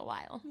for a little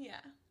while. Yeah.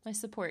 I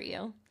support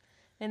you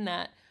in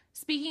that.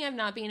 Speaking of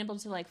not being able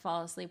to, like,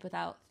 fall asleep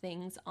without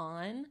things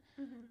on,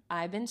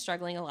 I've been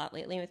struggling a lot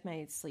lately with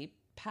my sleep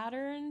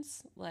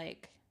patterns.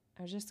 Like,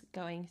 I was just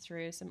going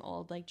through some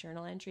old, like,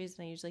 journal entries,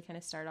 and I usually kind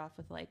of start off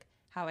with, like,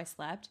 how I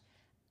slept.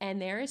 And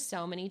there is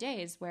so many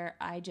days where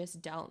I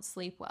just don't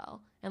sleep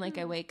well. And, like,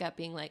 I wake up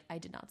being like, I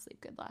did not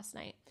sleep good last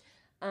night.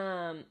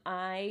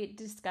 I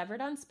discovered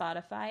on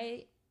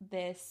Spotify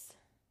this,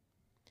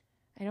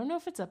 I don't know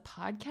if it's a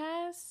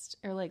podcast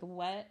or, like,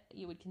 what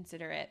you would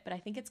consider it, but I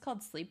think it's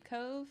called Sleep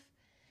Cove.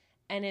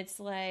 And it's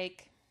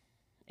like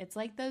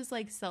those,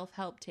 like,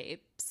 self-help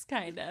tapes,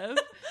 kind of.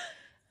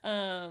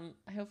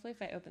 Hopefully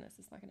if I open this,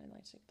 it's not going to,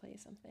 like, play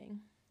something.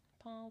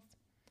 Pause.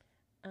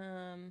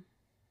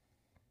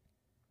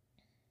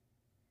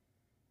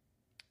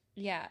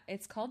 Yeah,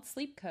 it's called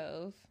Sleep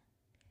Cove,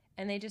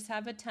 and they just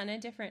have a ton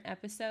of different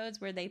episodes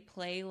where they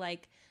play,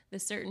 like, the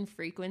certain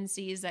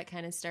frequencies that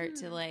kind of start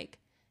to, like,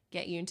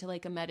 get you into,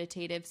 like, a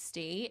meditative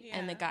state,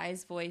 and the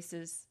guy's voice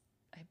is,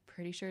 I'm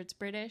pretty sure it's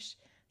British.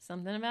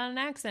 Something about an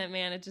accent,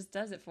 man, it just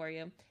does it for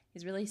you.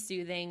 He's really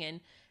soothing, and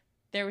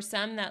there were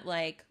some that,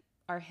 like,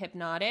 are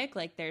hypnotic,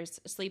 like there's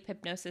sleep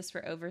hypnosis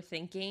for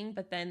overthinking,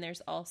 but then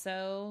there's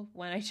also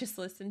one I just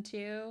listened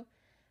to.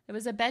 It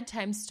was a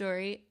bedtime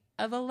story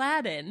of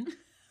Aladdin.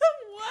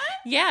 What?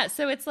 Yeah,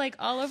 so it's, like,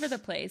 all over the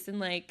place, and,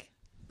 like,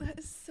 that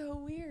is so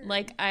weird.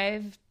 Like,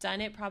 I've done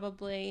it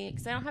probably,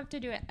 because I don't have to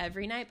do it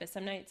every night, but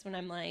some nights when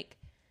I'm like,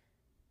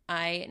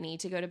 I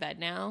need to go to bed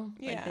now,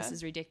 like, this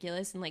is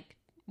ridiculous, and, like,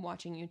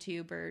 watching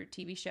YouTube or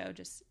TV show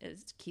just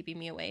is keeping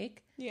me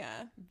awake.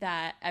 Yeah.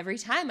 That every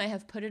time I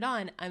have put it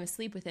on, I'm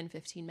asleep within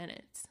 15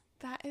 minutes.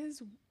 That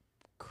is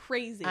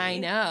crazy. I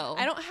know.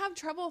 I don't have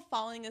trouble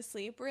falling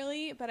asleep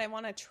really, but I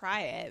want to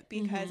try it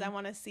because I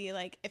want to see,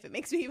 like, if it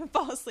makes me even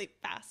fall asleep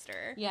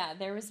faster. Yeah,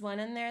 there was one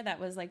in there that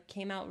was, like,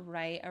 came out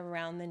right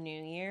around the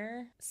new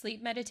year.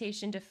 Sleep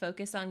meditation to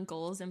focus on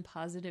goals and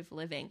positive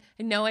living.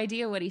 I had no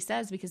idea what he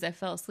says because I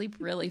fell asleep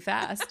really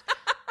fast.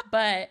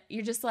 But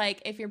you're just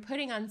like, if you're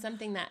putting on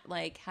something that,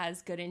 like,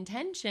 has good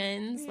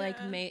intentions, like,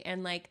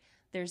 and, like,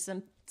 there's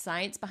some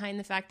science behind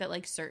the fact that,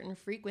 like, certain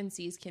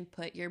frequencies can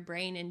put your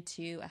brain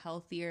into a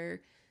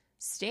healthier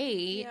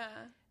state,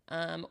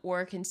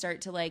 or can start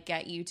to, like,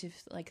 get you to,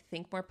 like,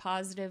 think more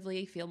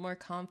positively, feel more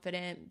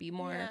confident, be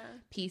more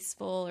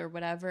peaceful or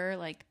whatever,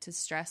 like, to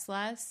stress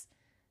less,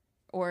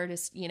 or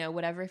just, you know,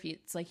 whatever, if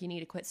it's like you need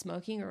to quit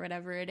smoking or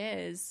whatever it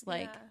is,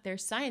 like,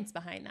 there's science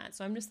behind that.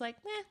 So I'm just like,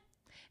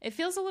 it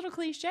feels a little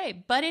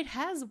cliche, but it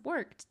has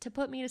worked to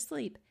put me to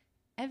sleep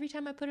every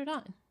time I put it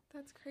on.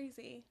 That's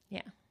crazy.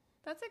 Yeah.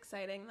 That's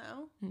exciting,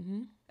 though.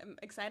 Mm-hmm. I'm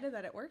excited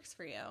that it works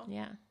for you.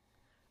 Yeah.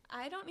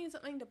 I don't need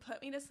something to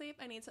put me to sleep.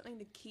 I need something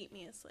to keep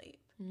me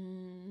asleep.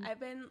 I've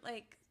been,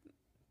 like,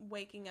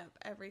 waking up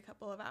every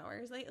couple of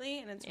hours lately,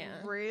 and it's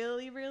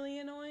really, really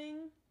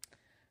annoying.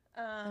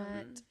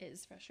 That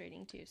is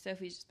frustrating, too.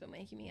 Sophie's just been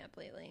waking me up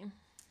lately.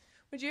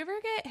 Would you ever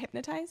get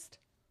hypnotized?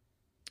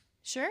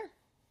 Sure.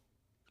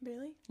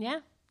 Really? Yeah.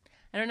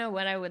 I don't know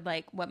what I would,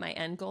 like, what my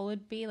end goal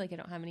would be. Like, I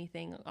don't have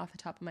anything off the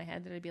top of my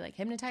head that I'd be like,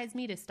 hypnotize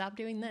me to stop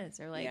doing this,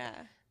 or, like,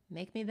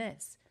 make me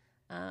this.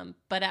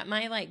 But at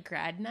my, like,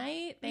 grad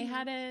night, they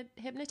had a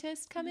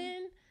hypnotist come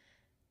in,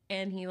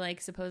 and he,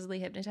 like, supposedly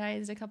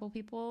hypnotized a couple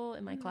people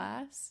in my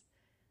class.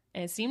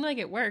 And it seemed like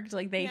it worked.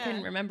 Like, they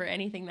couldn't remember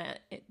anything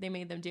that they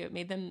made them do.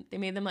 They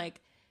made them,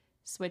 like,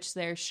 switch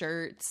their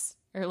shirts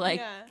or,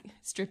 like,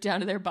 strip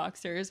down to their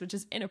boxers, which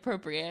is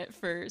inappropriate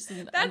for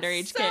some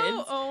underage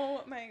kids.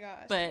 Oh my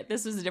gosh. But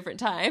this was a different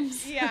time.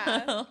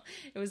 Yeah. So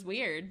it was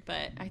weird,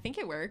 but I think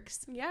it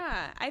works.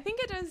 Yeah, I think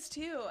it does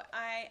too.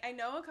 I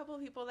know a couple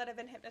of people that have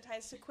been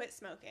hypnotized to quit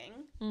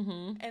smoking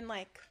and,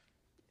 like,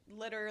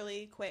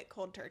 literally quit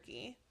cold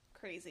turkey.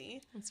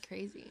 Crazy. That's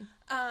crazy.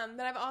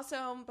 But I've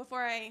also,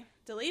 before I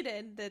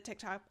deleted the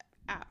TikTok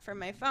app from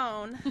my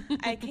phone,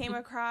 I came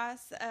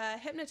across a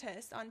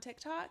hypnotist on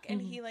TikTok,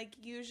 and he, like,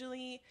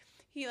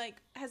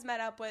 has met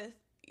up with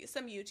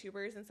some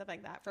YouTubers and stuff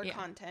like that for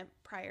content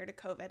prior to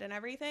COVID and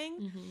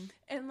everything.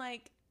 And,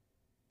 like,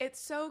 it's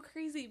so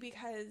crazy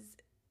because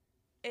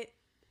it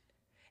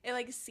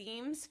like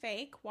seems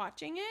fake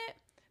watching it,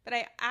 but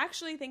I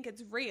actually think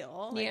it's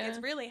real. Like, it's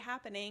really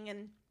happening,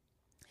 and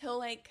he'll,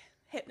 like,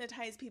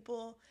 hypnotize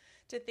people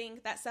to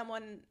think that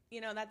someone, you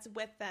know, that's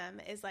with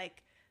them is,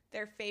 like,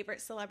 their favorite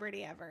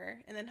celebrity ever,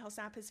 and then he'll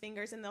snap his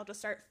fingers and they'll just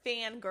start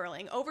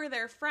fangirling over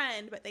their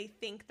friend, but they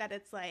think that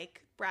it's,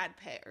 like, Brad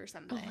Pitt or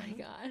something. Oh my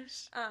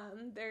gosh.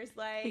 There's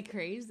Be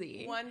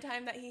crazy. one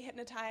time that he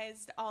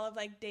hypnotized all of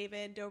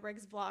David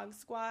Dobrik's vlog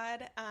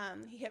squad.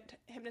 He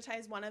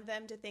hypnotized one of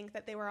them to think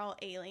that they were all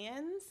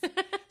aliens.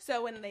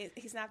 So when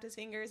he snapped his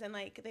fingers and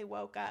they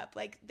woke up,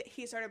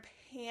 he started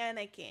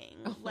panicking,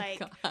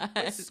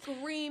 was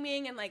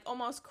screaming and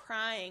almost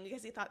crying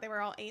because he thought they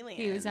were all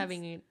aliens. He was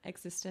having an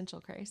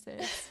existential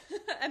crisis.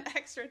 An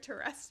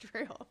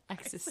extraterrestrial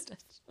existential.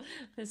 I'm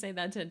gonna say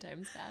that 10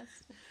 times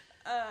fast.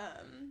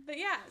 But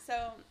yeah,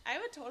 so I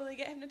would totally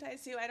get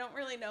hypnotized too. I don't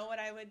really know what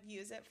I would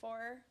use it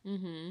for.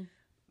 Mm-hmm.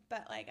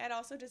 But I'd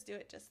also just do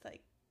it just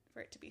for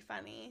it to be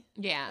funny.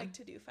 Yeah.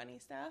 To do funny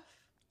stuff.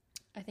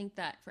 I think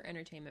that for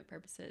entertainment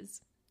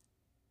purposes,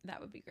 that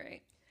would be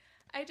great.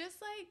 I just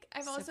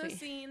I've also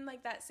seen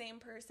that same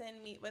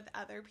person meet with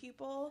other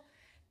people,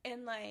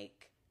 and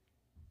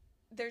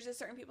there's just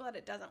certain people that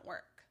it doesn't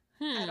work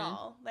at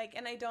all.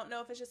 And I don't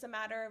know if it's just a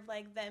matter of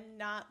them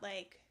not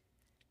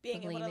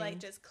being able to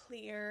just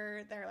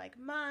clear their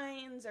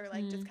minds or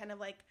just kind of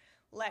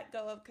let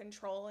go of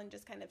control and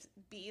just kind of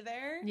be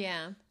there.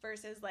 Yeah.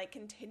 Versus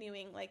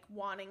continuing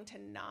wanting to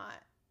not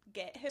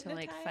get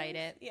hypnotized. To fight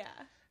it. Yeah.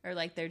 Or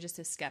they're just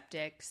a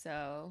skeptic,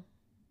 so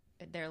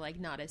they're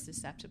not as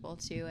susceptible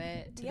to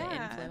it, to the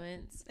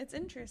influence. It's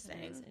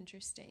interesting. It is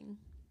interesting.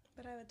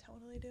 But I would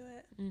totally do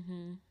it.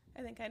 Mm-hmm.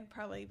 I think I'd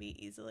probably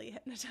be easily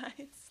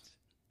hypnotized.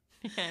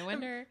 Yeah, I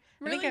wonder.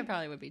 I think I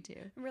probably would be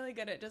too. I'm really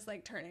good at just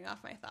turning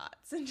off my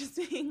thoughts and just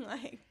being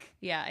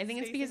Yeah, I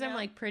think it's because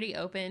I'm pretty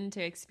open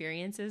to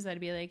experiences. I'd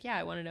be yeah,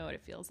 I want to know what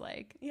it feels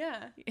like.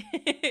 Yeah.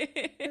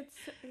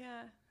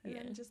 And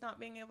then just not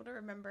being able to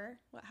remember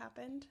what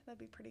happened. That'd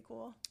be pretty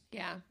cool.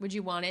 Yeah. Would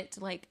you want it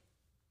to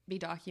be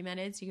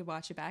documented so you could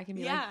watch it back and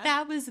be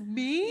that was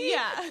me?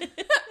 Yeah.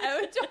 I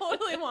would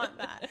totally want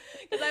that.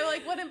 Because I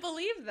wouldn't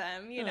believe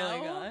them, you know? Oh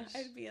my gosh.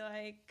 I'd be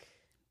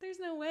there's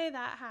no way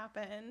that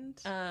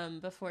happened.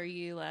 Before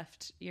you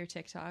left your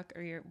TikTok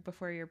or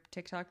before your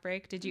TikTok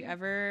break, did you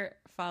ever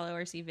follow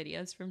or see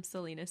videos from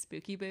Selena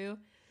Spooky Boo?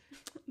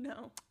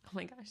 No. Oh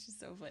my gosh, she's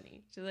so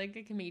funny. She's a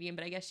comedian,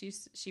 but I guess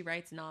she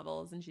writes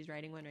novels and she's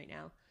writing one right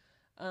now.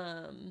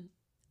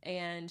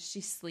 And she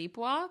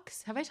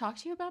sleepwalks. Have I talked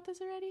to you about this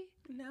already?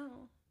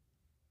 No.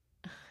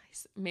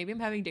 Maybe I'm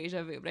having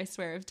deja vu, but I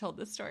swear I've told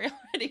this story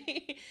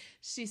already.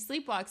 She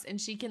sleepwalks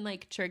and she can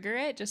trigger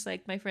it just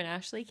like my friend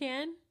Ashley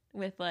can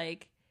with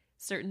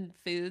certain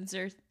foods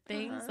or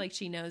things.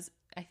 She knows,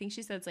 I think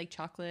she said it's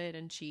chocolate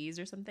and cheese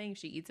or something. If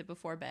she eats it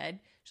before bed,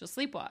 she'll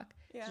sleepwalk.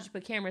 Yeah. So she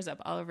put cameras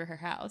up all over her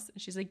house.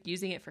 And she's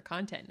using it for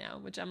content now,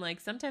 which I'm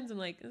sometimes I'm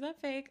is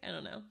that fake? I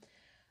don't know.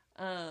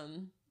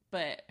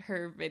 But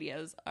her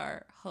videos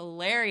are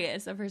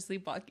hilarious of her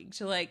sleepwalking.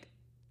 She'll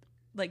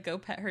go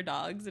pet her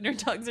dogs and her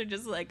dogs are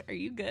just are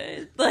you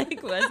good?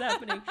 What's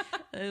happening?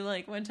 And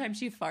one time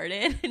she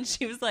farted and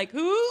she was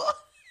who?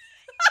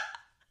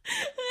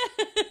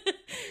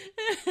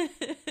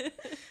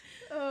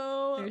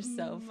 Oh, they're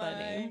so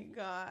funny. My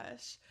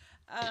gosh.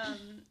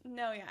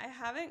 No, yeah, I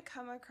haven't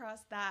come across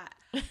that.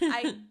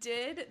 I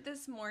did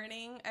this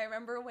morning. I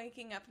remember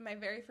waking up and my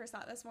very first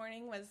thought this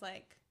morning was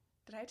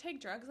did I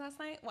take drugs last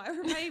night? Why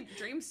were my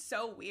dreams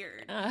so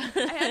weird? I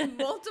had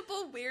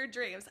multiple weird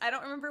dreams. I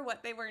don't remember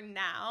what they were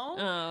now.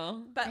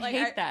 Oh, but I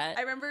hate that.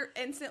 I remember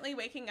instantly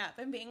waking up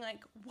and being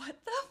what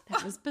the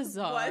fuck that was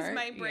bizarre. Was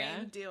my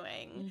brain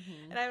doing?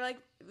 Mm-hmm. And I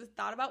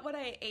thought about what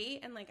I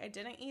ate and I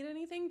didn't eat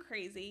anything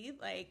crazy.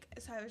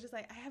 So I was just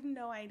I have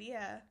no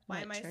idea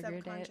why my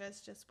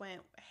subconscious just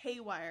went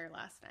haywire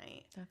last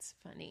night. That's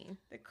funny.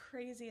 The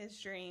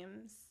craziest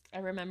dreams. I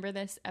remember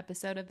this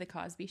episode of The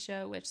Cosby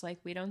Show, which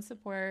we don't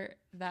support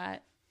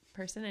that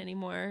person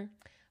anymore,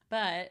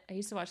 but I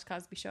used to watch The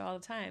Cosby Show all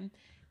the time.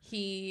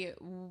 He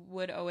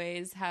would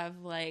always have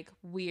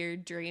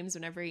weird dreams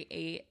whenever he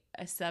ate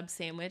a sub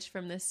sandwich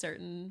from this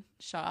certain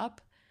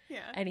shop.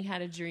 Yeah. And he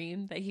had a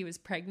dream that he was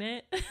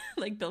pregnant,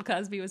 Bill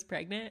Cosby was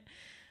pregnant.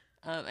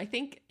 I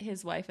think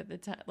his wife at the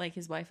time,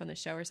 his wife on the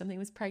show or something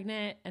was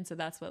pregnant. And so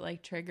that's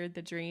what triggered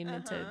the dream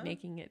into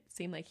making it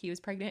seem like he was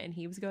pregnant and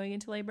he was going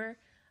into labor.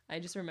 I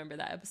just remember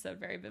that episode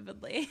very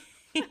vividly.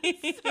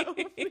 So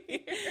weird.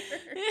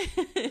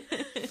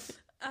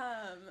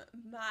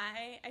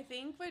 I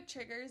think what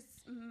triggers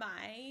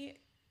my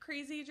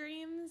crazy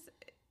dreams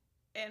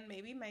and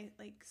maybe my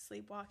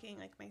sleepwalking,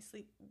 my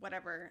sleep,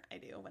 whatever I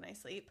do when I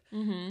sleep.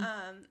 Mm-hmm.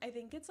 I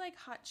think it's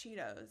hot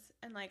Cheetos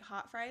and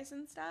hot fries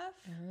and stuff.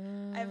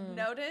 Oh. I've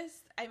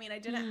noticed, I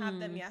didn't have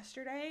them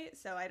yesterday,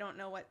 so I don't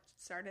know what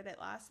started it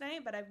last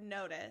night, but I've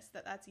noticed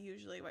that that's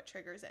usually what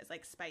triggers it.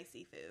 It's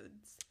spicy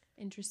foods.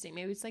 Interesting.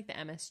 Maybe it's the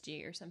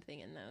MSG or something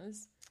in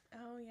those.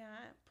 Oh,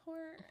 yeah. Poor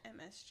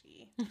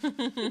MSG.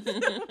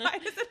 Why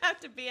does it have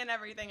to be in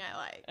everything I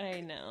like? I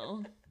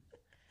know.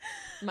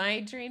 My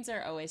dreams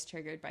are always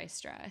triggered by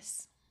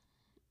stress.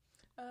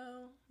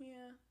 Oh,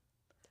 yeah.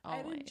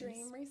 Always. I had a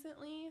dream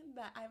recently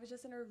that I was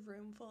just in a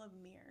room full of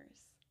mirrors.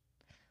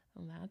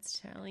 Well, that's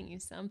telling you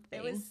something.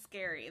 It was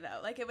scary though.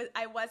 Like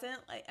I wasn't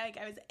like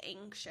I was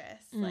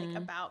anxious like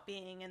about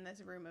being in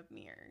this room of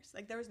mirrors.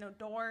 Like there was no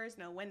doors,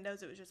 no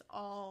windows. It was just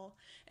all,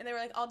 and they were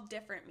like all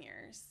different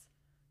mirrors,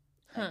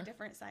 like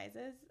different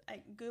sizes. I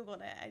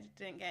Googled it. I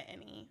didn't get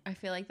any. I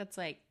feel like that's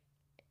like,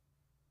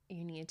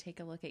 you need to take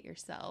a look at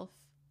yourself,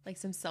 like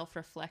some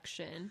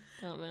self-reflection.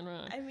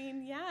 I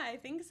mean, yeah, I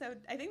think so.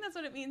 I think that's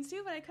what it means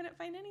too, but I couldn't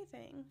find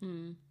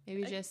anything.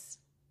 Maybe just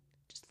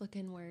look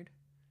inward.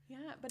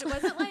 Yeah, but it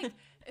wasn't like,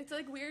 it's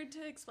like weird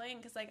to explain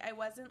because like I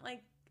wasn't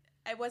like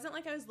I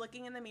was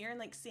looking in the mirror and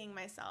like seeing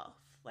myself.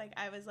 Like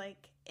I was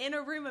like in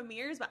a room of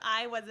mirrors, but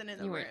I wasn't in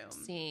the room. You weren't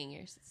seeing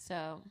you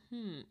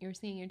were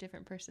seeing your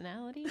different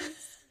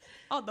personalities.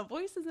 All the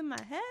voices in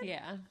my head.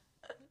 Yeah.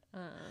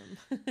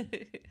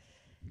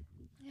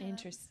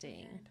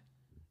 Interesting.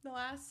 The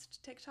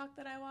last TikTok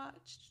that I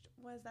watched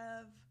was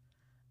of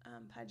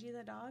Pudgy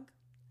the dog.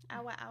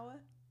 Awa Awa.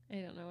 I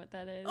don't know what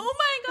that is. Oh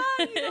my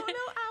god, you don't know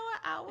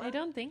Awa Awa? I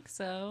don't think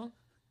so.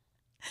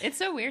 It's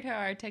so weird how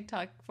our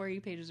TikTok For You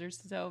pages are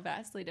so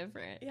vastly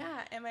different.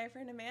 Yeah, and my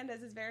friend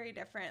Amanda's is very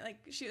different. Like,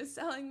 she was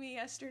telling me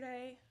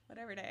yesterday,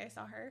 whatever day I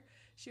saw her,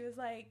 she was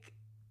like,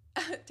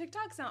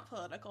 TikTok's not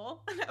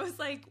political. And I was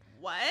like,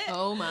 what?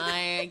 Oh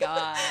my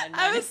god.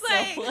 I was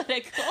like, so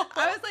political.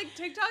 I was like,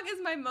 TikTok is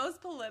my most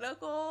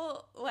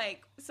political,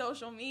 like,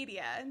 social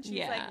media. And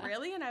she's like,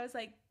 really? And I was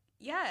like,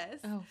 yes.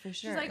 Oh, for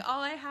sure. She's like,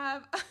 all I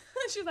have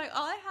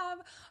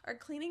are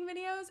cleaning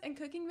videos and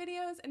cooking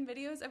videos and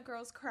videos of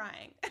girls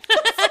crying. And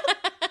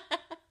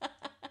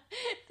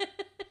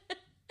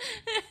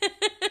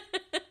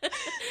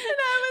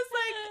I was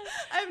like,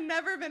 I've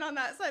never been on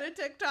that side of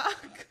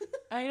TikTok.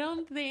 I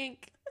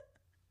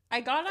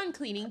got on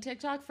cleaning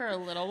TikTok for a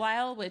little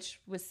while, which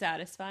was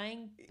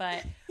satisfying.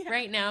 But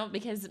right now,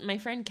 because my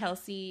friend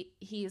Kelsey,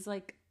 he's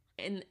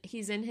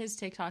in his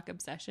TikTok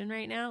obsession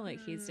right now. Like,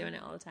 he's doing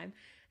it all the time.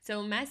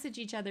 So message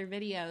each other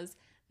videos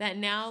that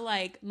now,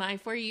 like, my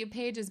For You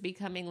page is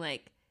becoming,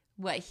 like,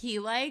 what he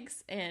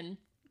likes. And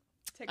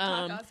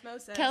TikTok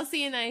osmosis.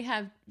 Kelsey and I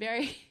have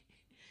very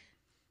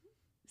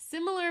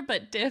similar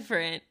but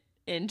different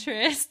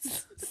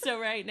interests.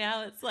 So right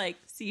now it's, like,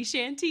 sea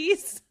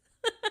shanties.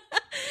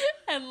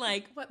 And,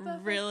 like,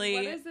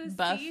 really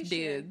buff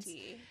dudes.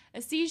 Shanty?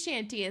 A sea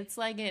shanty, it's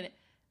like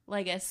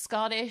a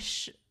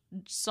Scottish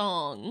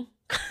song.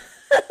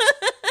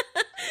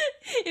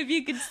 If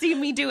you could see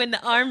me doing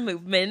the arm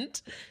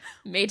movement,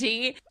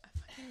 matey.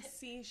 A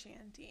sea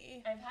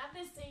shanty. I've had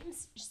this same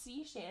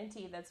sea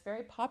shanty that's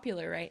very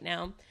popular right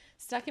now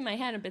stuck in my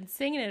head. I've been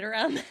singing it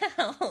around the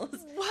house.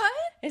 What?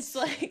 It's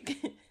like,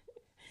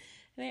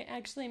 they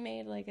actually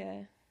made like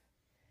a,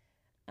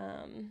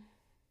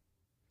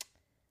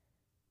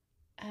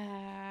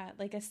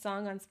 like a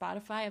song on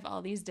Spotify of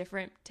all these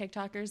different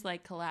TikTokers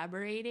like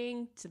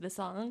collaborating to the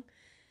song.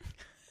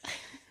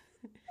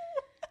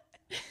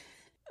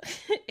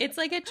 It's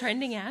like a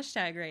trending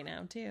hashtag right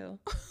now too.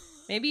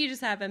 Maybe you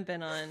just haven't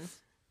been on.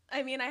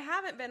 I mean, I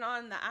haven't been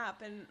on the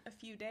app in a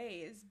few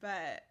days,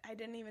 but I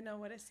didn't even know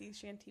what a sea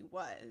shanty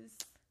was.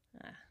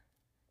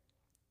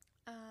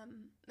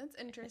 That's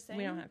interesting.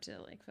 We don't have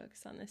to like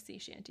focus on the sea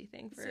shanty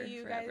thing for so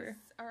you forever. Guys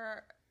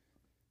are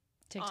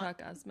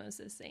TikTok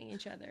osmosis saying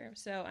each other.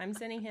 So I'm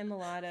sending him a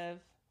lot of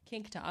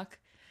kink talk.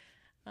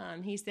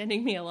 He's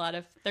sending me a lot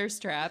of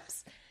thirst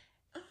traps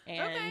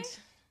and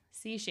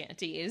sea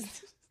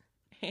shanties.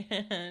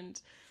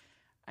 And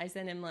I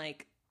send him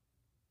like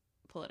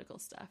political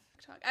stuff.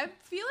 I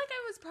feel like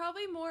I was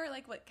probably more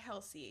like what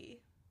Kelsey,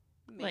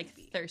 maybe. Like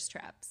thirst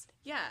traps.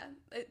 Yeah,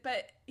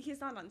 but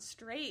he's not on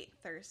straight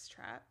thirst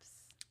traps.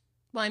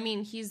 Well, I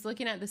mean, he's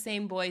looking at the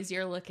same boys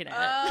you're looking at.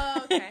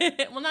 Oh,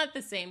 okay. Well, not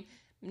the same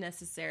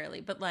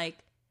necessarily, but like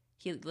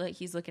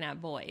he's looking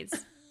at boys.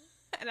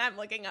 And I'm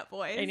looking at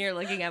boys. And you're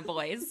looking at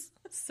boys.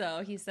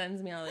 So he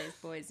sends me all these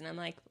boys, and I'm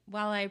like,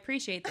 while I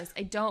appreciate this,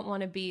 I don't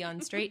want to be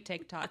on straight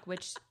TikTok,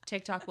 which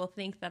TikTok will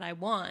think that I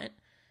want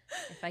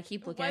if I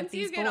keep looking at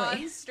these boys. Once you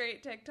get on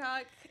straight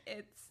TikTok,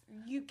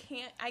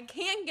 I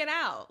can't get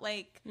out.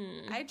 Like,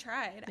 I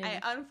tried. Maybe. I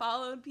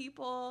unfollowed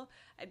people.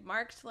 I'd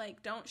marked,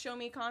 like, don't show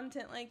me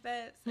content like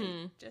this.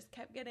 I just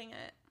kept getting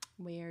it.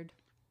 Weird.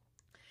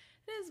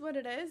 It is what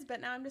it is, but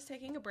now I'm just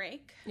taking a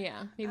break.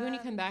 Yeah. Maybe when you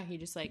come back, you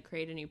just, like,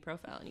 create a new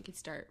profile and you could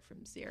start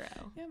from zero.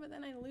 Yeah, but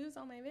then I lose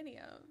all my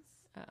videos.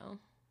 Oh.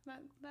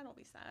 That'll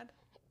be sad.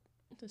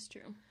 That's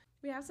true.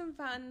 We have some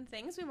fun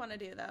things we want to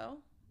do, though,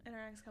 in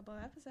our next couple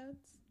of episodes.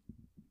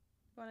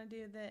 We want to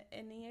do the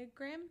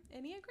Enneagram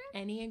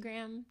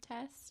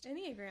test?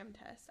 Enneagram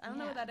test. I don't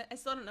know what that is. I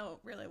still don't know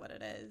really what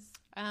it is.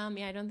 Yeah,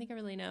 I don't think I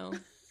really know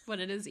what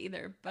it is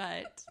either,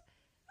 but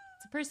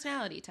it's a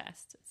personality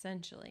test,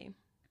 essentially.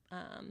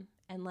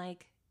 And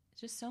like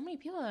just so many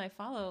people that I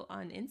follow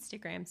on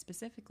Instagram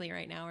specifically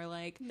right now are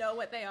like, know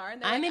what they are.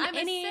 And I'm like,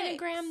 an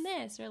Enneagram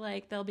this, or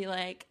like they'll be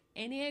like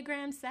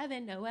Enneagram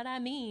 7, know what I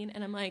mean?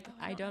 And I'm like,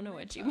 I don't know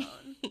what you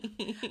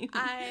mean.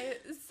 I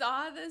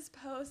saw this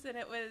post and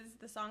it was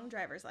the song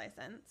Driver's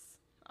License.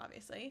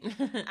 obviously,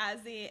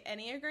 as the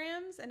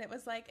Enneagrams, and it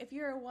was like, if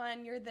you're a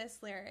 1, you're this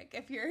lyric.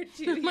 If you're a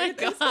 2, Oh my you're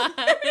this God.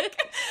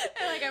 lyric.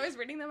 And like I was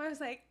reading them, I was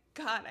like,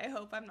 God, I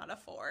hope I'm not a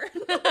 4.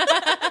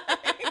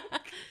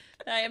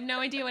 I have no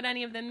idea what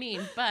any of them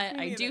mean, but Me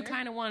I do neither.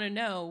 kind of want to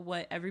know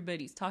what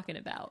everybody's talking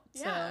about.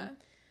 Yeah. So,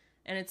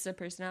 and it's a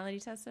personality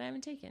test that I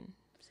haven't taken.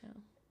 So,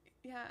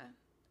 Yeah.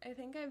 I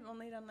think I've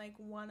only done like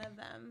one of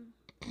them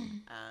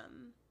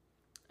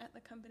at the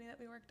company that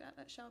we worked at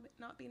that shall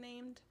not be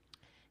named.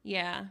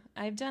 yeah,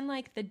 I've done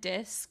like the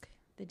DISC,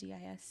 the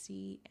DISC,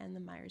 and the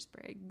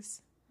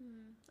Myers-Briggs.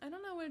 I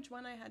don't know which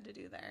one I had to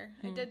do there.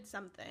 I did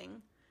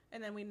something,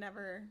 and then we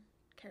never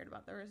cared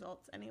about the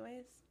results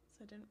anyways,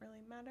 so it didn't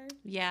really matter.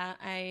 Yeah,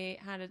 I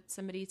had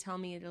somebody tell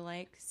me to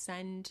like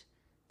send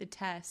the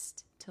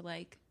test to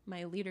like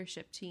my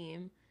leadership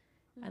team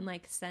and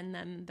like send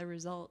them the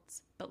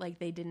results, but like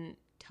they didn't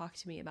talk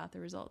to me about the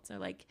results or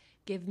like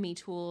give me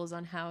tools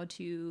on how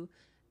to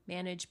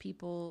manage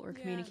people or Yeah.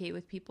 communicate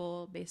with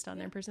people based on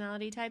Yeah. their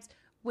personality types,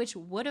 which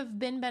would have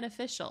been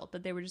beneficial,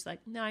 but they were just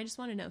like, no, I just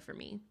want to know for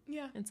me.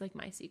 Yeah. It's like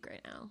my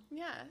secret now.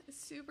 Yeah, it's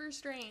super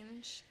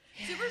strange.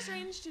 Super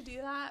strange to do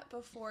that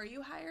before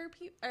you hire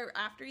people or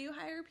after you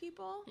hire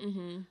people.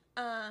 Mm-hmm.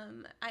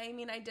 I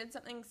mean, I did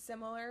something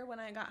similar when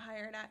I got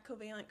hired at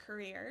Covalent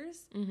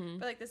Careers, Mm-hmm.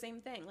 but like the same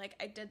thing. Like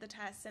I did the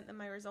test, sent them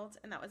my results,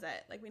 and that was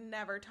it. Like we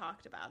never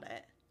talked about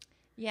it.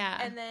 Yeah.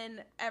 And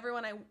then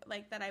everyone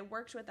that I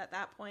worked with at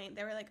that point,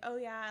 they were like, "Oh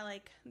yeah,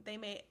 like they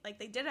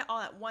did it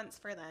all at once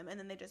for them, and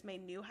then they just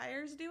made new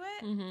hires do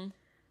it." Mm-hmm.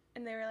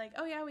 And they were like,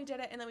 "Oh yeah, we did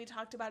it," and then we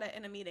talked about it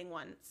in a meeting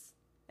once,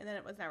 and then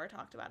it was never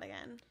talked about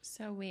again.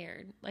 So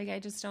weird. Like, I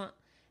just don't.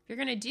 If you're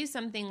going to do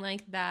something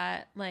like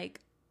that,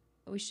 like,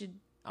 we should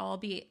all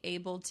be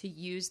able to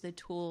use the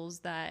tools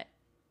that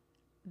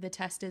the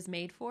test is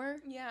made for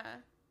Yeah,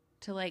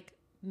 to, like,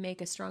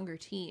 make a stronger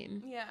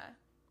team. yeah,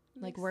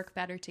 Like, work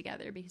better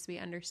together because we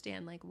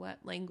understand, like, what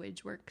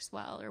language works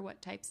well or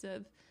what types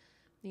of,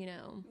 you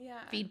know, yeah,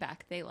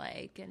 feedback they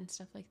like and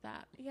stuff like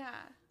that. yeah.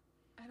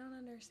 I don't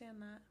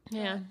understand that.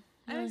 Yeah.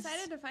 But I'm Yes.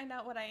 excited to find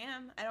out what I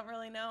am. I don't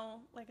really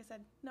know. Like I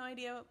said, no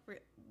idea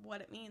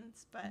what it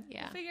means, but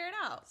Yeah. we'll figure it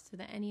out. So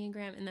the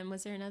Enneagram. And then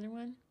was there another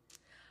one?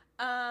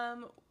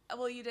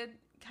 Well, you did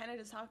kind of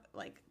just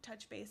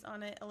touch base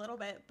on it a little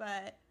bit,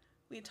 but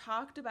we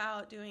talked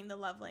about doing the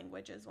love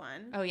languages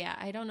one. Oh, yeah.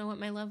 I don't know what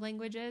my love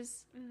language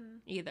is Mm-hmm.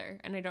 either.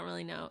 And I don't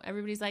really know.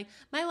 Everybody's like,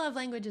 my love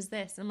language is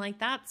this. I'm like,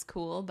 that's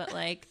cool. But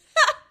like,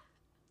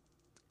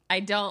 I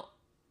don't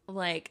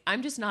like,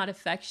 I'm just not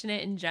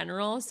affectionate in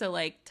general. So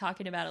like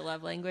talking about a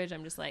love language,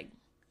 I'm just like,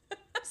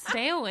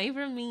 stay away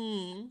from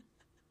me.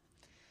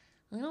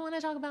 I don't want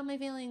to talk about my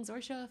feelings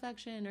or show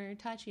affection or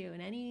touch you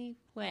in any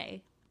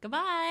way.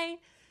 Goodbye.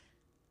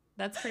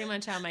 That's pretty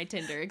much how my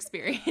Tinder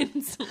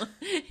experience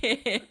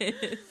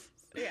is.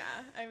 Yeah,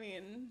 I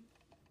mean,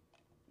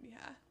 yeah.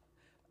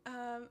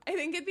 I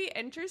think it'd be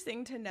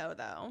interesting to know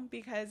though,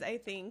 because I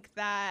think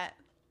that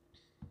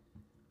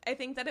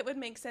it would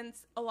make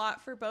sense a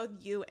lot for both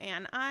you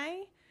and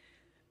I,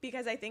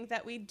 because I think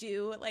that we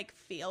do like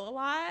feel a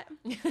lot.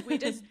 We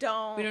just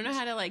don't. We don't know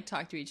how to like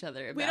talk to each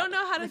other about We don't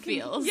know how to the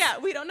feels. Yeah,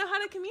 we don't know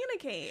how to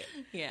communicate.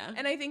 Yeah.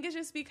 And I think it's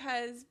just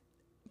because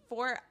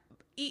for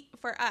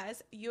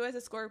us, you as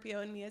a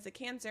Scorpio and me as a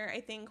Cancer, I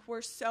think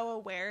we're so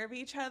aware of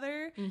each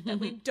other that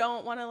we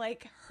don't want to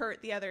like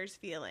hurt the other's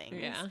feelings,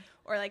 Yeah.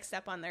 or like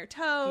step on their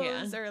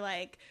toes, or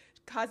like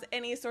cause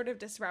any sort of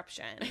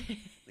disruption,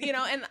 you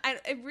know. And I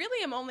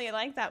really am only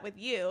like that with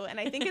you, and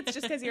I think it's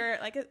just because you're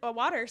like a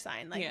water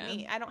sign like Yeah.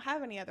 me. I don't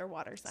have any other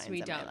water signs So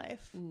we in don't my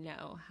life.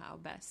 know how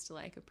best to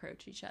like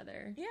approach each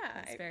other.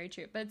 Yeah, It's very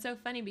true. But it's so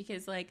funny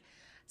because like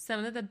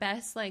some of the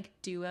best like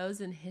duos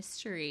in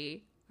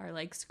history are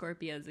like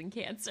Scorpios and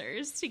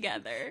Cancers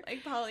together.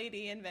 like Pauly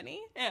D and Vinny.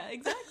 Yeah,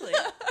 exactly.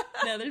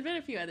 No, there's been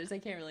a few others. I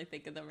can't really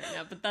think of them right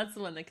now, but that's the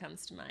one that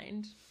comes to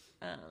mind.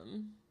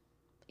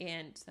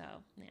 And so,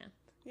 yeah.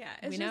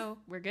 Yeah, We know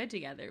we're good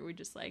together. We're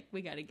just like,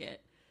 we got to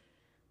get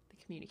the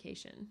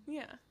communication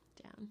Yeah.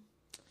 down.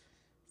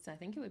 So I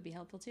think it would be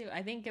helpful too.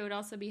 I think it would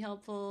also be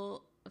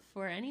helpful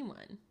for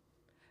anyone.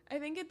 I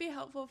think it'd be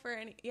helpful for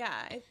any,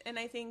 and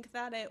I think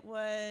that it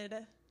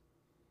would,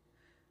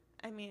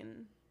 I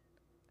mean,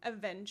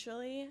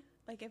 eventually,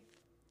 like if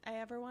I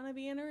ever want to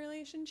be in a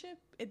relationship,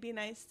 it'd be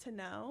nice to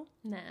know.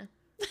 Nah.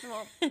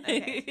 Well,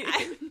 okay.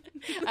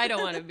 I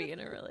don't want to be in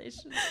a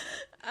relationship.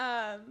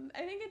 I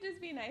think it'd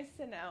just be nice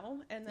to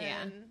know, and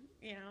then,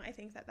 Yeah. you know, I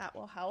think that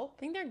will help. I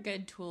think they're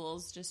good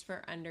tools just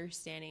for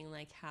understanding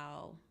like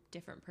how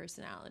different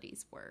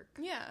personalities work,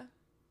 Yeah.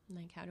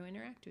 like how to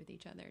interact with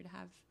each other to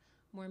have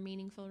more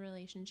meaningful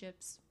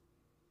relationships,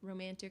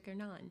 romantic or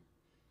non.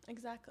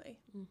 Exactly.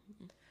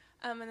 Mm-hmm.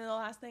 And then the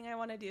last thing I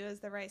want to do is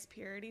the rice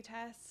purity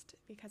test,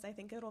 because I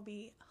think it'll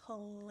be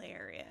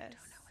hilarious. I don't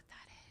know what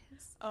that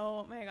is.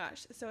 Oh my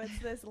gosh. So it's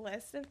this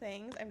list of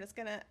things.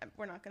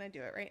 We're not going to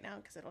do it right now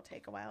because it'll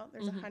take a while.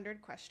 There's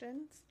 100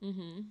 questions.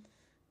 Mm-hmm.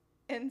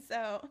 And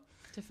so,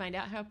 To find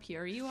out how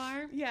pure you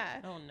are? yeah.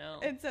 Oh no.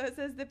 And so it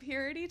says the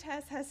purity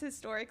test has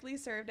historically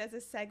served as a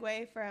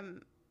segue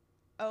from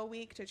O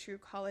Week to True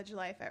College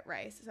Life at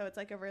Rice. So it's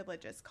like a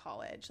religious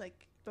college.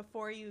 Like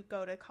before you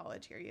go to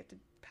college here, you have to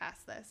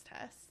pass this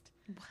test.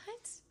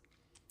 What?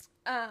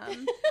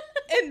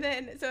 And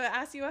then, so it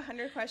asks you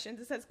 100 questions.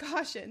 It says,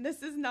 caution,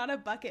 this is not a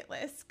bucket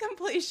list.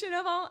 Completion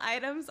of all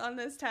items on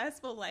this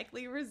test will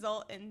likely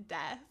result in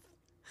death.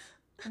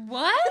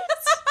 What?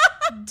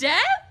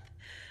 Death?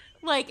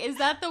 Like, is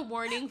that the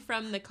warning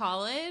from the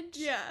college?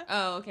 Yeah.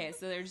 Oh, okay.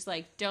 So they're just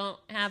like, don't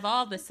have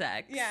all the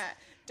sex. Yeah.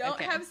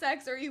 Don't have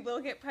sex or you will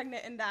get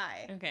pregnant and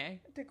die. Okay.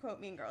 To quote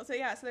Mean Girls. So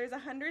yeah, so there's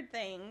 100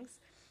 things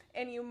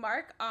and you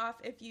mark off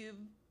if you've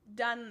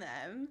done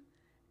them.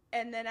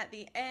 And then at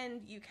the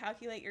end, you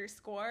calculate your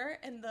score,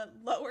 and the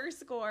lower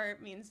score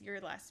means you're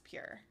less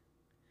pure.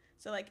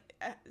 So, like,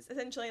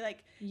 essentially,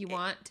 like... You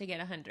want to get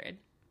 100.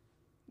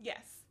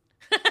 Yes.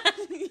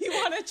 You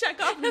want to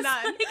check off none.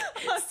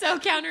 Like, so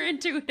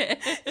counterintuitive.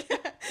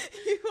 Yeah.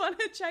 You want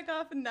to check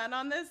off none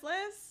on this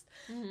list.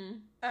 Mm-hmm.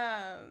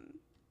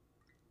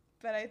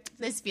 But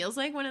this feels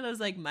like one of those,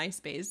 like,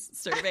 MySpace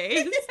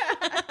surveys.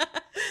 Yeah.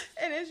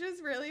 And it's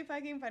just really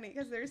fucking funny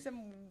because there's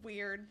some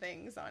weird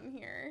things on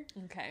here.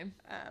 Okay.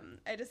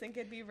 I just think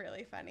it'd be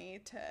really funny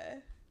to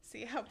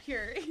see how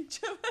pure each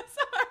of us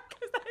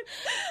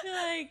are.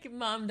 Like,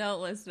 Mom,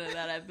 don't listen to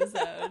that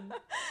episode.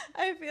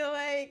 I feel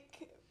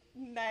like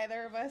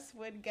neither of us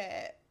would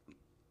get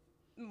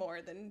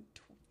more than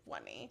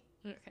 20.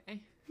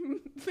 Okay.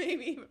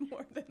 Maybe even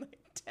more than like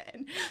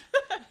 10.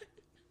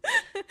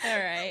 All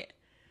right.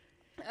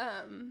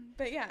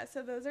 But yeah,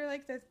 so those are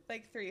like the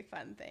 3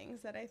 fun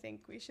things that I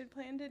think we should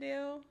plan to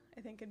do.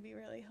 I think it'd be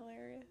really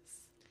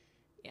hilarious.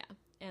 Yeah,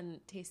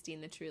 and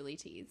tasting the Truly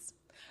teas.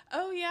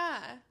 Oh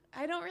yeah,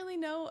 I don't really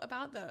know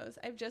about those.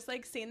 I've just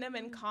like seen them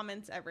in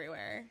comments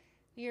everywhere.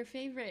 Your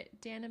favorite,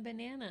 Dana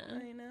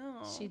Banana. I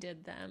know. She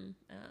did them.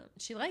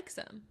 She likes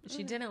them.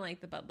 She didn't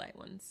like the Bud Light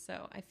ones,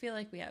 so I feel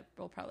like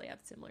we'll probably have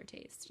similar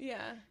taste.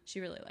 Yeah. She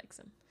really likes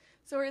them.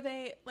 So are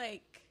they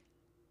like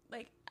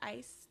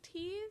iced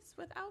teas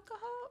with alcohol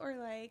or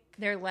like...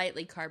 They're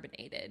lightly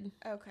carbonated.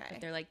 Okay.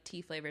 But they're like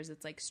tea flavors.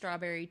 It's like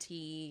strawberry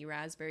tea,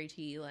 raspberry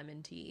tea,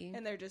 lemon tea.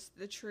 And they're just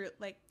the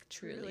Truly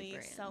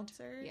brand.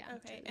 Seltzer? Yeah.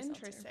 Okay, Truly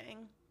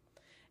Interesting.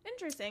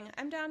 Interesting.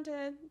 I'm down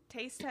to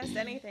taste test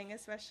anything,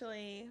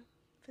 especially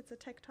if it's a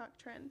TikTok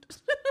trend.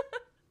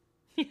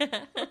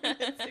 Yeah. Or an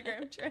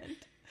Instagram trend.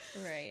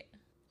 Right.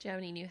 Do you have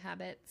any new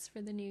habits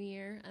for the new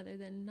year other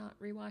than not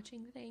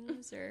rewatching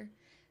things or...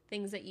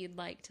 things that you'd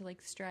like to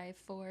like strive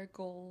for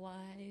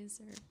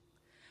goal-wise or...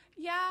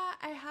 Yeah,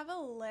 I have a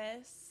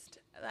list.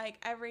 Like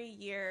every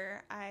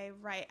year I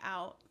write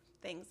out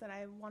things that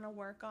I want to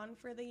work on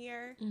for the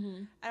year.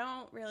 Mm-hmm. I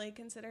don't really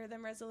consider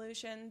them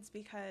resolutions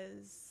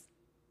because...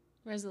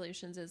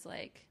 Resolutions is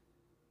like...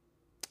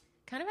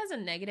 kind of has a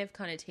negative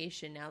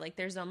connotation now. Like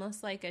there's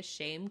almost like a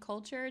shame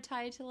culture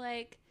tied to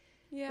like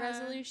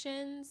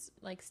resolutions,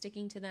 like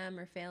sticking to them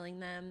or failing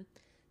them.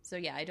 So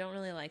yeah, I don't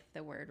really like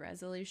the word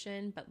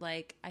resolution, but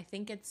like I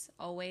think it's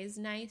always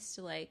nice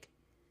to like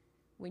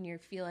when you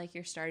feel like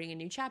you're starting a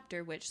new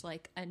chapter, which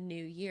like a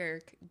new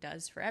year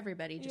does for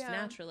everybody just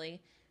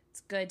naturally. It's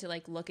good to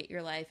like look at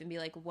your life and be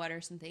like, what are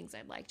some things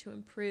I'd like to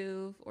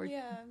improve or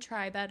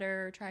try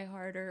better, or try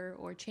harder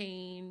or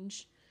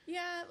change?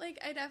 Yeah, like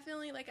I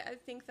definitely like I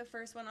think the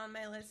first one on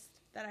my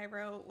list that I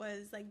wrote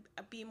was like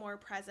be more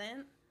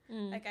present.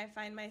 Like I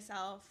find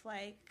myself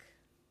like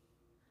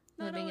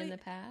living in the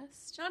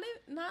past?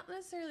 Not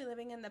necessarily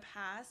living in the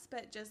past,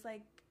 but just,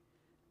 like,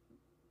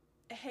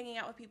 hanging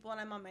out with people when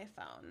I'm on my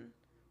phone.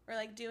 Or,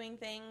 like, doing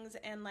things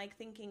and, like,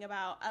 thinking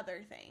about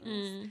other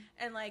things.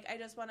 And, like, I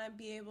just want to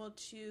be able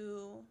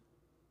to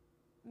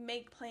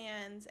make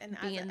plans and...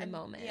 be in the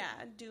moment.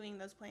 Yeah, doing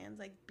those plans,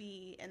 like,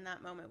 be in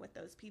that moment with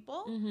those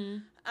people. Mm-hmm.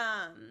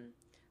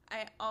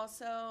 I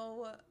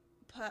also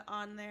put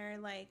on there,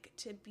 like,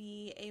 to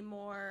be a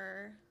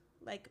more,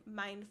 like,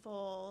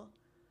 mindful...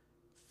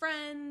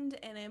 friend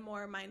and a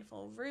more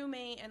mindful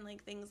roommate and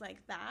like things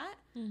like that.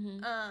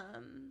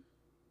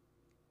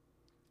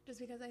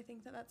 Just because I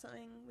think that that's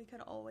something we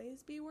could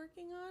always be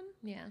working on.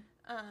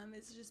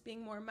 It's just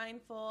being more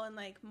mindful and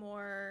like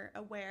more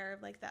aware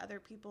of like the other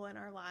people in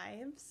our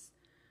lives.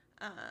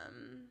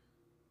 And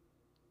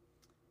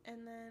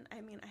then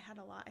I mean I had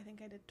a lot. I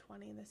think I did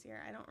 20 this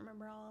year. I don't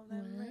remember all of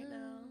them right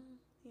now.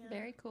 Yeah.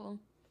 Very cool.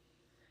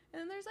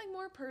 And then there's like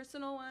more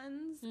personal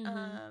ones.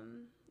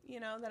 You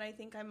know, that I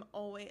think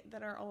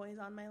that are always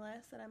on my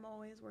list, that I'm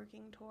always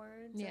working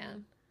towards. Yeah.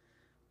 And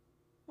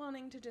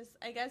wanting to just,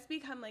 I guess,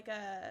 become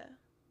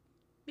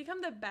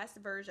the best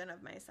version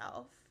of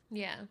myself.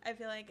 Yeah. I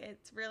feel like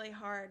it's really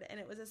hard,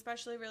 and it was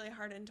especially really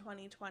hard in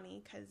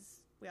 2020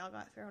 because we all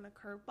got thrown a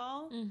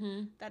curveball.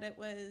 That it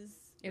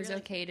was really,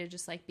 okay to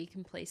just like be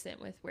complacent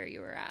with where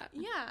you were at.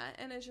 Yeah,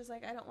 and it's just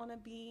like I don't want to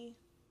be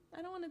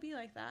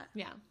like that.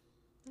 Yeah.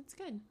 That's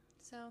good.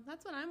 So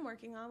that's what I'm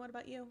working on. What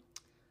about you?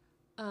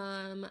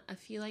 A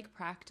few like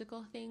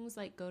practical things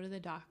like go to the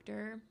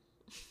doctor.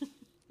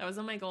 That was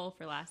on my goal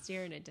for last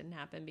year and it didn't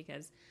happen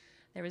because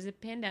there was a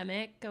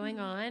pandemic going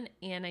on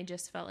and I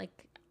just felt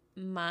like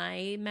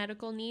my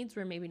medical needs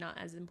were maybe not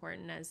as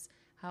important as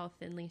how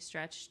thinly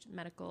stretched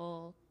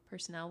medical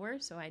personnel were,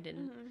 so I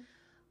didn't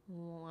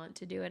want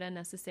to do it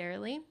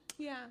unnecessarily.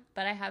 Yeah.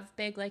 But I have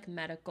big like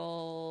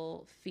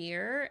medical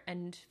fear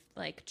and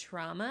like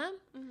trauma.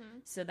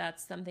 So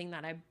that's something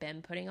that I've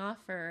been putting off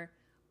for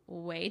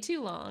way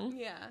too long.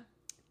 Yeah.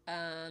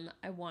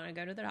 I want to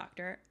go to the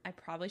doctor. I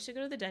probably should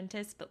go to the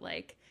dentist, but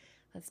like,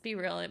 let's be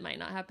real, it might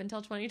not happen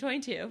until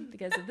 2022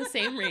 because of the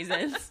same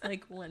reasons,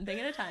 like one thing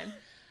at a time.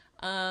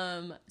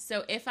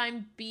 So if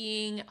I'm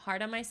being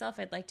hard on myself,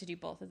 I'd like to do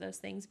both of those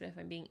things. But if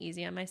I'm being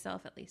easy on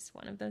myself, at least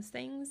one of those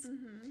things,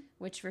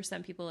 which for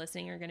some people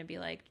listening are going to be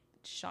like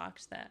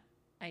shocked that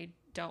I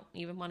don't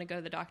even want to go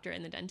to the doctor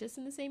and the dentist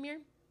in the same year.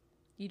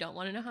 You don't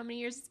want to know how many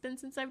years it's been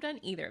since I've done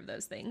either of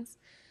those things.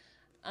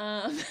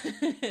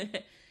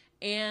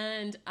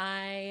 And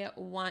I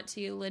want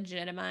to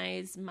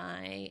legitimize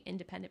my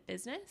independent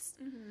business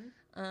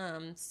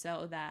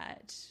so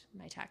that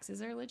my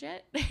taxes are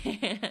legit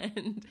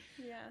and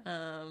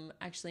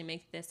actually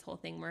make this whole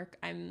thing work.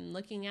 I'm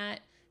looking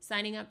at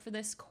signing up for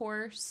this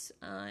course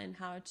on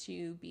how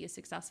to be a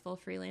successful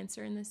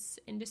freelancer in this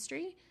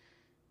industry.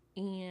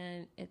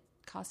 And it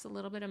costs a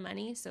little bit of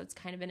money, so it's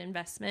kind of an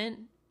investment.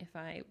 If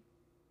I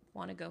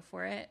want to go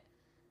for it,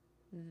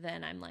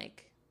 then I'm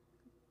like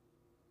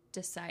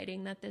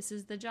deciding that this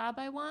is the job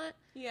I want,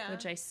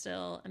 which I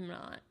still am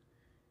not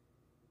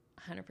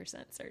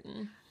 100%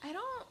 certain.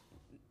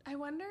 I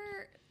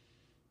wonder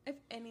if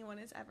anyone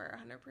is ever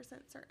 100%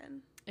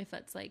 certain. If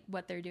it's like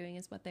what they're doing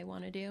is what they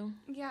want to do.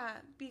 Yeah,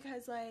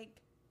 because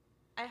like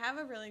I have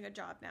a really good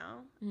job now.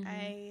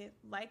 I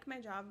like my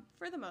job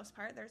for the most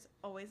part. There's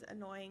always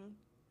annoying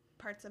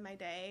parts of my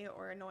day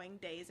or annoying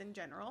days in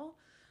general.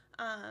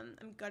 I'm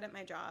good at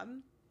my job.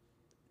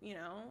 You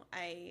know,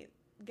 I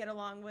get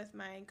along with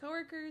my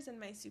coworkers and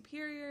my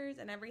superiors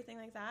and everything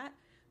like that.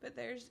 But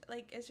there's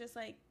like, it's just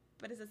like,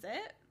 but is this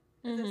it?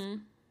 Is this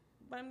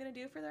what I'm going to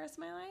do for the rest of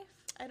my life?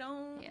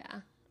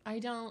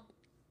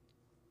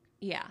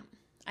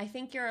 I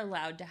think you're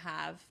allowed to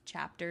have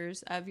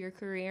chapters of your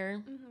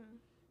career.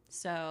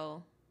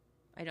 So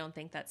I don't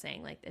think that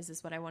saying like, is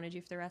this what I want to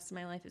do for the rest of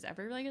my life is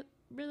ever like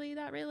really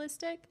that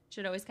realistic.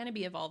 Should always kind of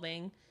be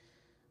evolving.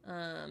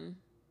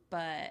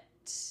 But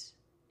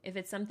if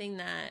it's something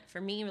that,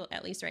 for me,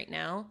 at least right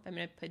now, I'm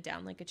going to put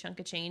down like a chunk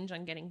of change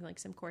on getting like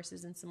some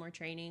courses and some more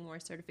training, more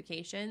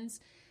certifications,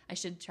 I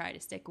should try to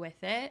stick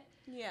with it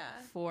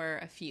for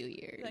a few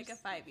years. Like a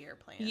 5-year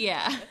plan.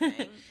 Yeah. Kind of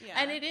thing.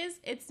 And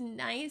it's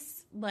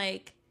nice,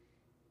 like,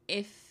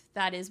 if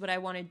that is what I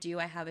want to do,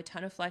 I have a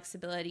ton of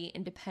flexibility,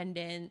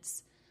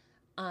 independence,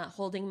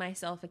 holding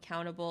myself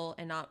accountable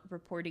and not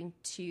reporting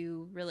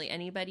to really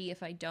anybody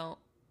if I don't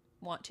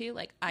want to.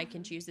 Like, I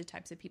can choose the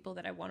types of people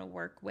that I want to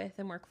work with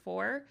and work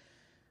for,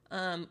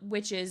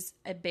 which is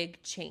a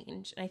big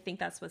change. And I think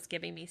that's what's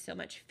giving me so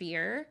much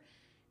fear,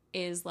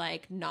 is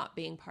like not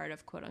being part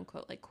of quote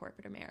unquote like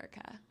corporate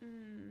America.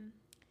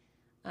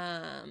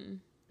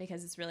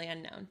 Because it's really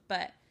unknown.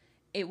 But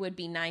it would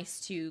be nice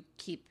to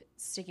keep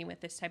sticking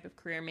with this type of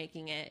career,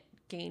 making it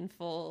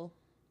gainful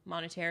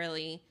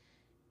monetarily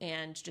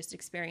and just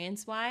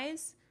experience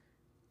wise,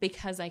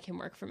 because I can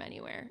work from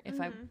anywhere if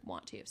I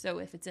want to. So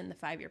if it's in the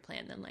 5-year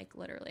plan, then like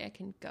literally I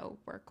can go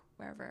work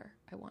wherever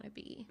I want to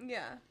be.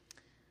 Yeah.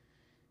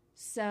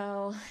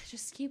 So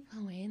just keep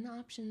weighing the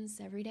options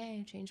every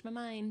day. Change my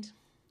mind.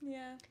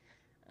 Yeah.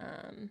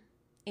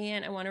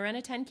 And I want to run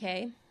a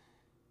 10K.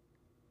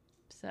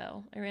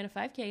 So I ran a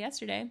 5K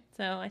yesterday.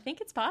 So I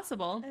think it's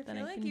possible that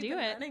I can do it. You've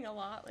been running a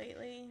lot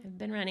lately. I've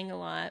been running a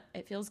lot.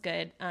 It feels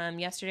good.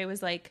 Yesterday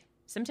was like,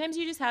 sometimes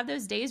you just have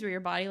those days where your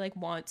body like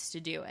wants to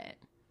do it.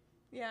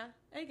 Yeah,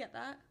 I get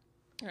that.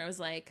 Or I was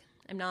like,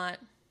 I'm not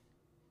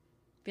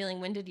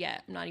feeling winded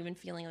yet. I'm not even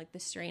feeling like the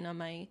strain on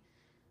my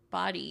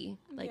body,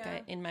 like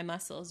in my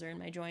muscles or in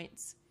my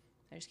joints.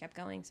 I just kept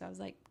going. So I was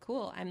like,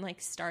 cool. I'm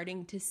like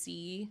starting to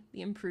see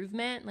the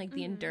improvement, like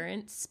the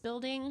endurance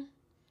building.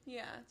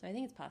 Yeah. So I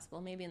think it's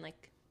possible, maybe in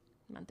like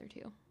a month or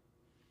two.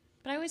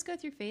 But I always go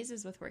through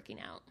phases with working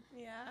out.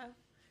 Yeah.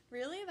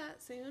 Really?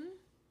 That soon?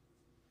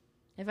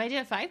 If I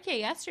did a 5K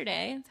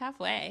yesterday, it's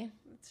halfway.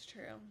 It's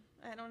true.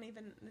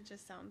 It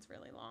just sounds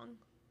really long.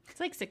 It's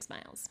like 6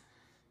 miles.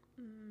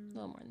 A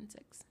little more than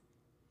 6.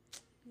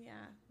 Yeah.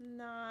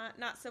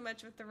 Not so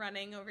much with the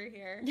running over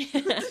here.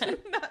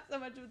 Not so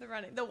much with the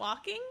running. The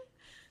walking?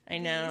 I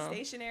know. The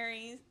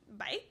stationary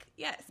bike?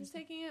 Yes. Just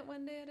taking it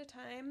one day at a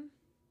time.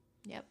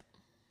 Yep.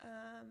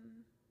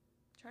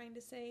 Trying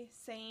to stay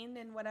sane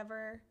in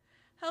whatever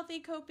healthy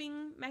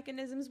coping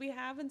mechanisms we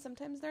have, and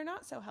sometimes they're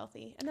not so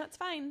healthy, and that's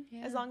fine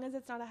as long as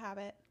it's not a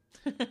habit.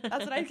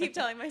 That's what I keep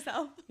telling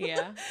myself.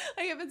 Yeah.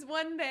 Like if it's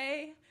one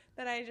day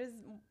that I just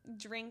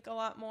drink a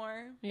lot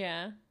more,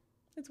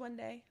 it's one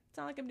day. It's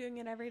not like I'm doing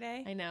it every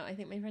day. I know. I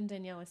think my friend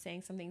Danielle was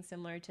saying something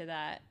similar to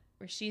that,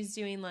 where she's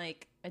doing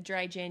like a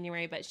dry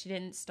January, but she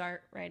didn't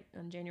start right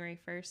on January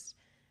 1st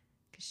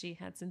because she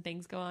had some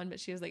things go on, but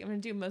she was like, I'm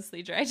going to do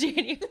mostly dry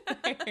January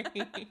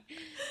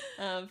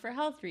for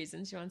health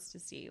reasons. She wants to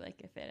see like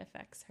if it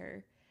affects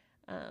her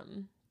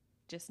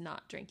just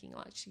not drinking a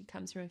lot. She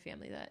comes from a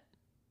family that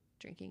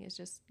drinking is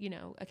just, you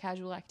know, a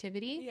casual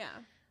activity.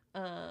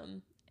 Yeah.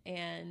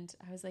 And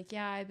I was like,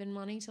 yeah, I've been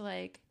wanting to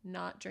like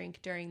not drink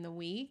during the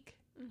week.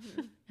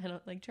 Mm-hmm. I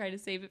don't like try to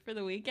save it for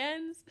the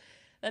weekends.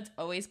 That's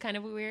always kind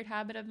of a weird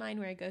habit of mine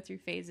where I go through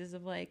phases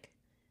of like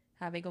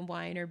having a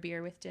wine or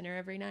beer with dinner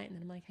every night. And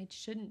then I'm like, I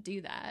shouldn't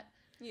do that.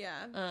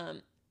 Yeah.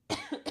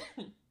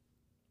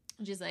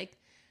 Just like,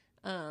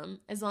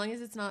 as long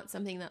as it's not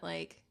something that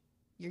like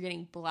you're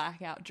getting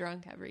blackout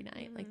drunk every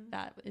night, like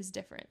that is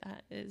different.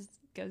 That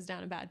goes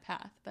down a bad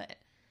path. But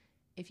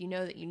if you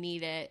know that you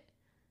need it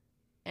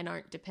and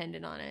aren't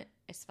dependent on it,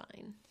 it's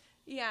fine.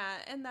 Yeah,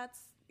 and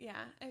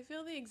I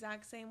feel the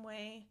exact same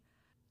way.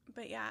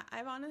 But yeah,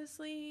 I've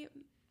honestly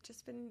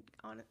just been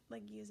on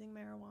like using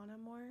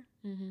marijuana more.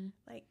 Mm-hmm.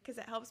 Like, because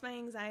it helps my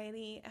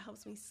anxiety, it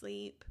helps me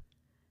sleep.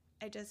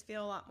 I just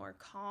feel a lot more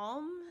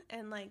calm,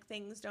 and like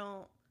things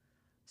don't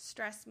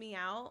stress me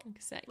out.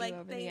 Set you like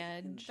over the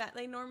edge. That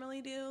they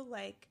normally do.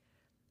 Like,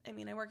 I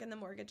mean, I work in the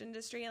mortgage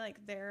industry.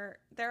 Like, there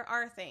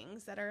are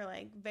things that are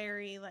like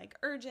very like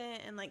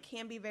urgent and like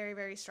can be very,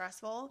 very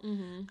stressful.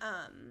 Mm-hmm.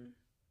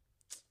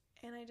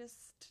 And I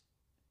just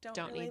don't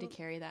really need to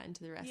carry that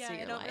into the rest of your life.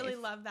 Yeah, I don't really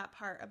love that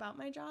part about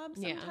my job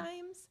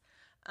sometimes.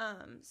 Yeah.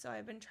 So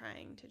I've been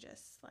trying to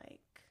just like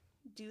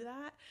do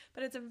that,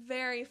 but it's a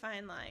very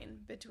fine line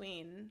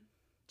between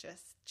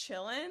just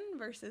chilling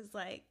versus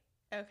like,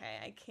 okay,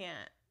 I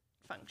can't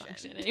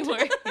function anymore.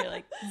 You're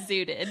like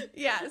zooted.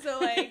 Yeah, so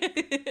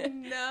like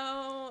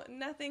no,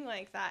 nothing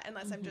like that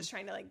unless I'm just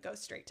trying to like go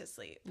straight to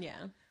sleep.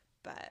 Yeah.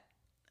 But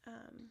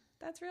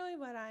that's really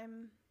what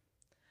I'm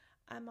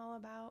all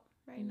about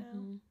right now.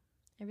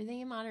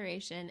 Everything in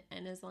moderation,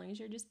 and as long as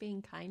you're just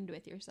being kind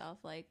with yourself,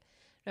 like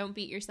don't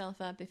beat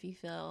yourself up if you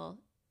feel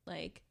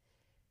like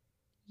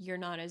you're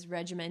not as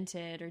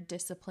regimented or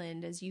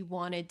disciplined as you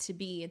wanted to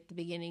be at the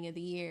beginning of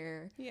the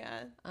year.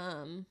 Yeah.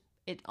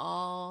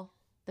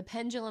 The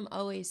pendulum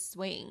always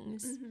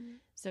swings. Mm-hmm.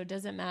 So it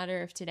doesn't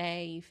matter if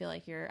today you feel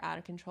like you're out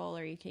of control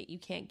or you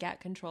can't get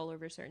control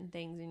over certain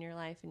things in your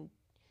life and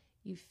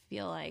you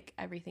feel like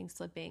everything's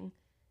slipping.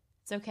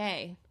 It's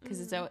okay, because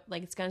it's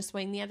going to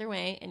swing the other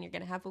way, and you're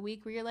going to have a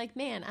week where you're like,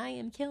 man, I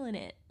am killing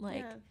it. Like,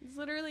 yeah, it's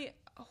literally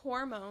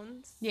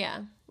hormones. Yeah.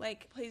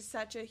 Like, plays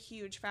such a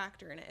huge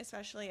factor in it,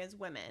 especially as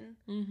women.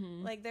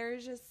 Mm-hmm. Like,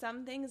 there's just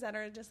some things that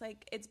are just,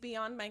 like, it's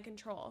beyond my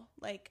control.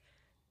 Like,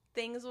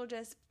 things will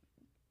just,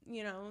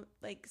 you know,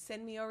 like,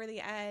 send me over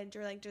the edge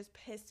or, like, just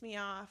piss me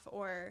off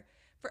or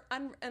for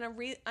an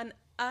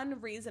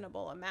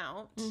unreasonable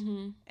amount.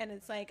 Mm-hmm. And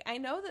it's like, I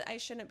know that I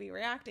shouldn't be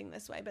reacting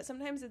this way, but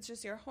sometimes it's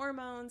just your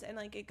hormones, and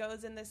like it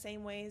goes in the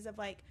same ways of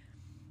like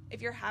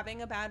if you're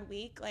having a bad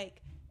week,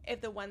 like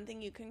if the one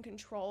thing you can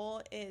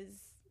control is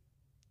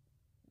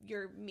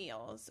your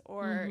meals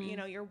or you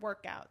know, your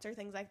workouts or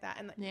things like that,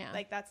 and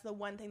like that's the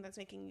one thing that's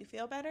making you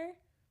feel better,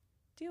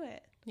 do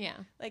it. Yeah.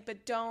 Like,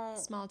 but don't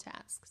small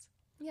tasks.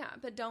 Yeah,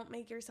 but don't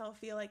make yourself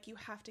feel like you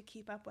have to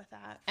keep up with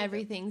that.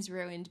 Everything's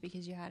ruined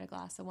because you had a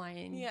glass of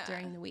wine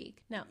during the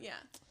week. No. Yeah.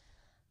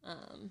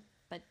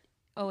 But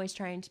always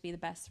trying to be the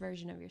best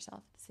version of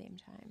yourself at the same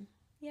time.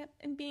 Yep,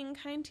 and being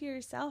kind to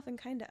yourself and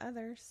kind to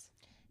others.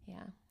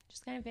 Yeah.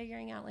 Just kind of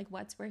figuring out like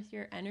what's worth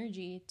your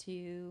energy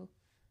to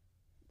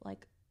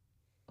like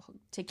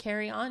to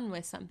carry on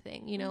with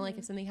something. You know, like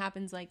if something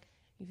happens, like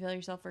you feel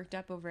yourself worked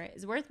up over it.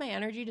 Is it worth my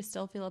energy to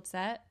still feel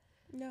upset?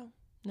 No.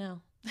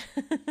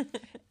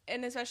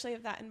 And especially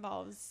if that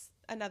involves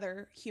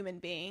another human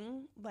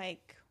being,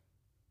 like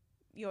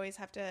you always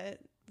have to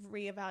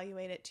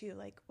reevaluate it too.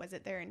 Like, was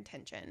it their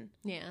intention?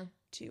 Yeah.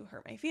 To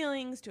hurt my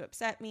feelings, to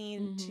upset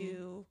me,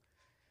 to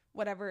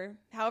whatever,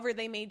 however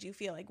they made you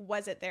feel. Like,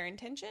 was it their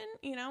intention?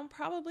 You know,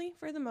 probably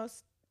for the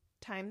most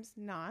times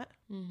not.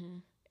 Mm-hmm.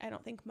 I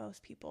don't think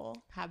most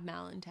people have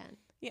malintent.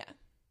 Yeah.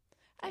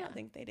 I don't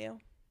think they do.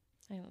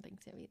 I don't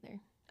think so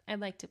either.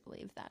 I'd like to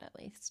believe that at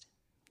least.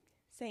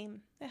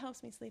 Same. It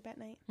helps me sleep at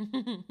night.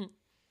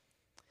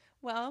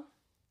 Well,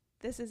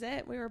 this is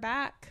it. We were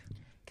back.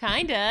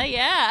 Kinda,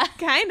 yeah.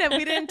 Kinda.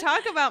 We didn't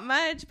talk about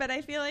much, but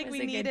I feel like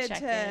we needed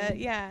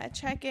to,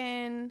 check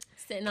in.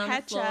 Sitting on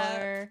the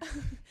floor,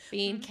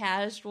 being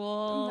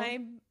casual.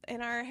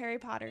 In our Harry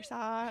Potter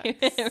socks.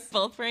 We're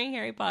both wearing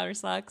Harry Potter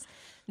socks,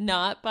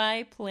 not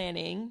by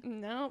planning.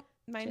 Nope.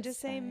 Mine just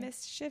say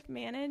mischief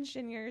managed,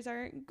 and yours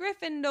are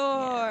Gryffindor.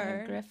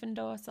 Yeah,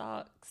 Gryffindor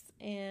socks,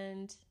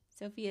 and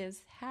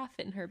Sophia's half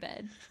in her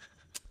bed,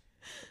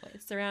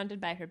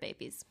 surrounded by her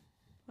babies.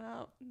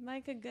 Well,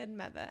 like a good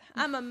mother.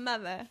 I'm a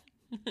mother.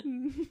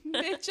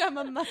 Bitch, I'm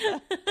a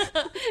mother.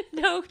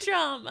 No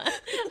trauma.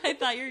 I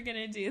thought you were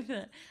going to do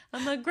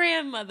I'm a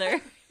grandmother.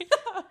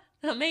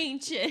 I'm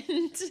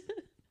ancient.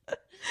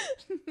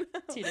 No.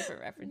 2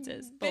 different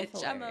references. Both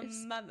Bitch, hilarious.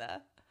 I'm a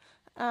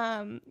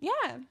mother.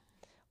 Yeah.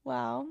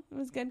 Well, it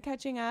was good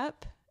catching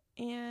up.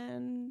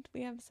 And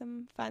we have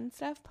some fun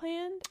stuff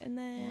planned. And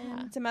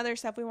then some other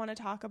stuff we want to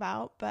talk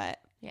about.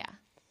 But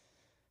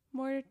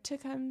more to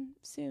come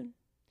soon.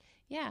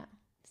 Yeah.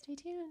 Stay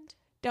tuned.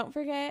 Don't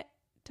forget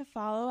to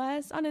follow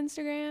us on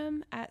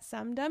Instagram at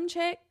Some Dumb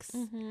Chicks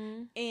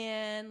Mm-hmm.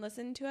 and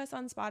listen to us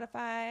on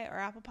Spotify or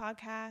Apple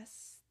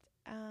Podcasts.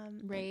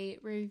 Rate,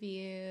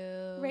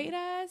 review. Rate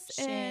us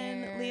share.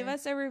 and leave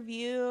us a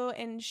review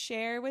and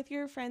share with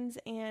your friends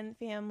and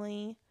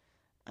family.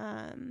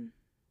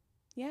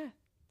 Yeah.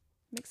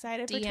 I'm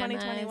excited for DM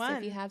 2021. us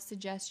if you have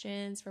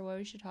suggestions for what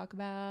we should talk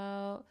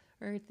about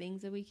or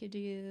things that we could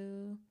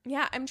do.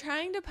 Yeah, I'm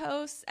trying to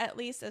post at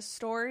least a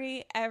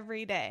story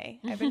every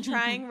day. I've been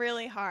trying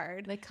really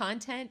hard. The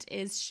content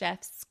is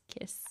chef's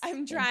kiss.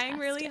 I'm trying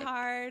really Fantastic.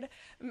 hard.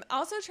 I'm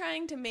also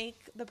trying to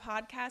make the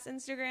podcast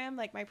Instagram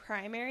like my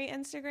primary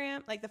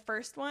Instagram, like the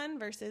first one,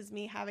 versus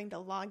me having to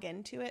log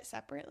into it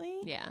separately.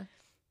 Yeah.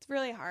 It's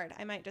really hard.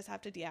 I might just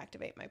have to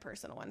deactivate my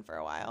personal one for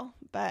a while,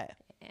 but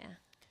Yeah.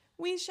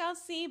 we shall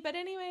see. But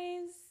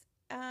anyways,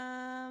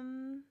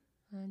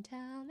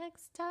 Until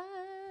next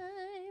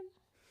time.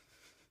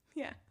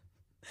 yeah.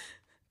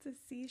 It's a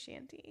sea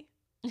shanty.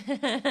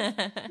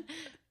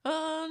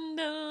 Oh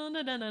no,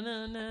 no, no, no,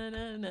 no, no,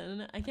 no, no,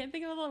 no. I can't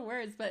think of all the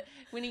words, but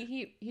when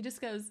he just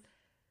goes,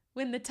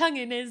 when the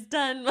tonguing is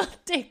done, we'll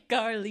take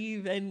our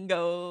leave and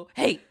go.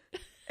 Hey.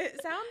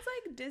 It sounds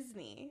like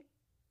Disney.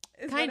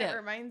 Is Kind what of. it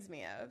reminds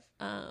me of.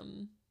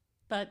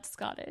 But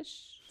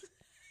Scottish.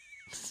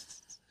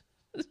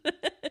 And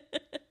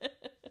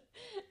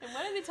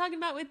what are they talking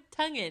about with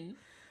tonguing?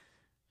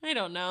 I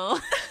don't know.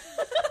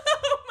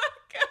 Oh my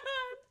god.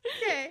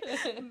 Okay.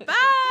 Bye.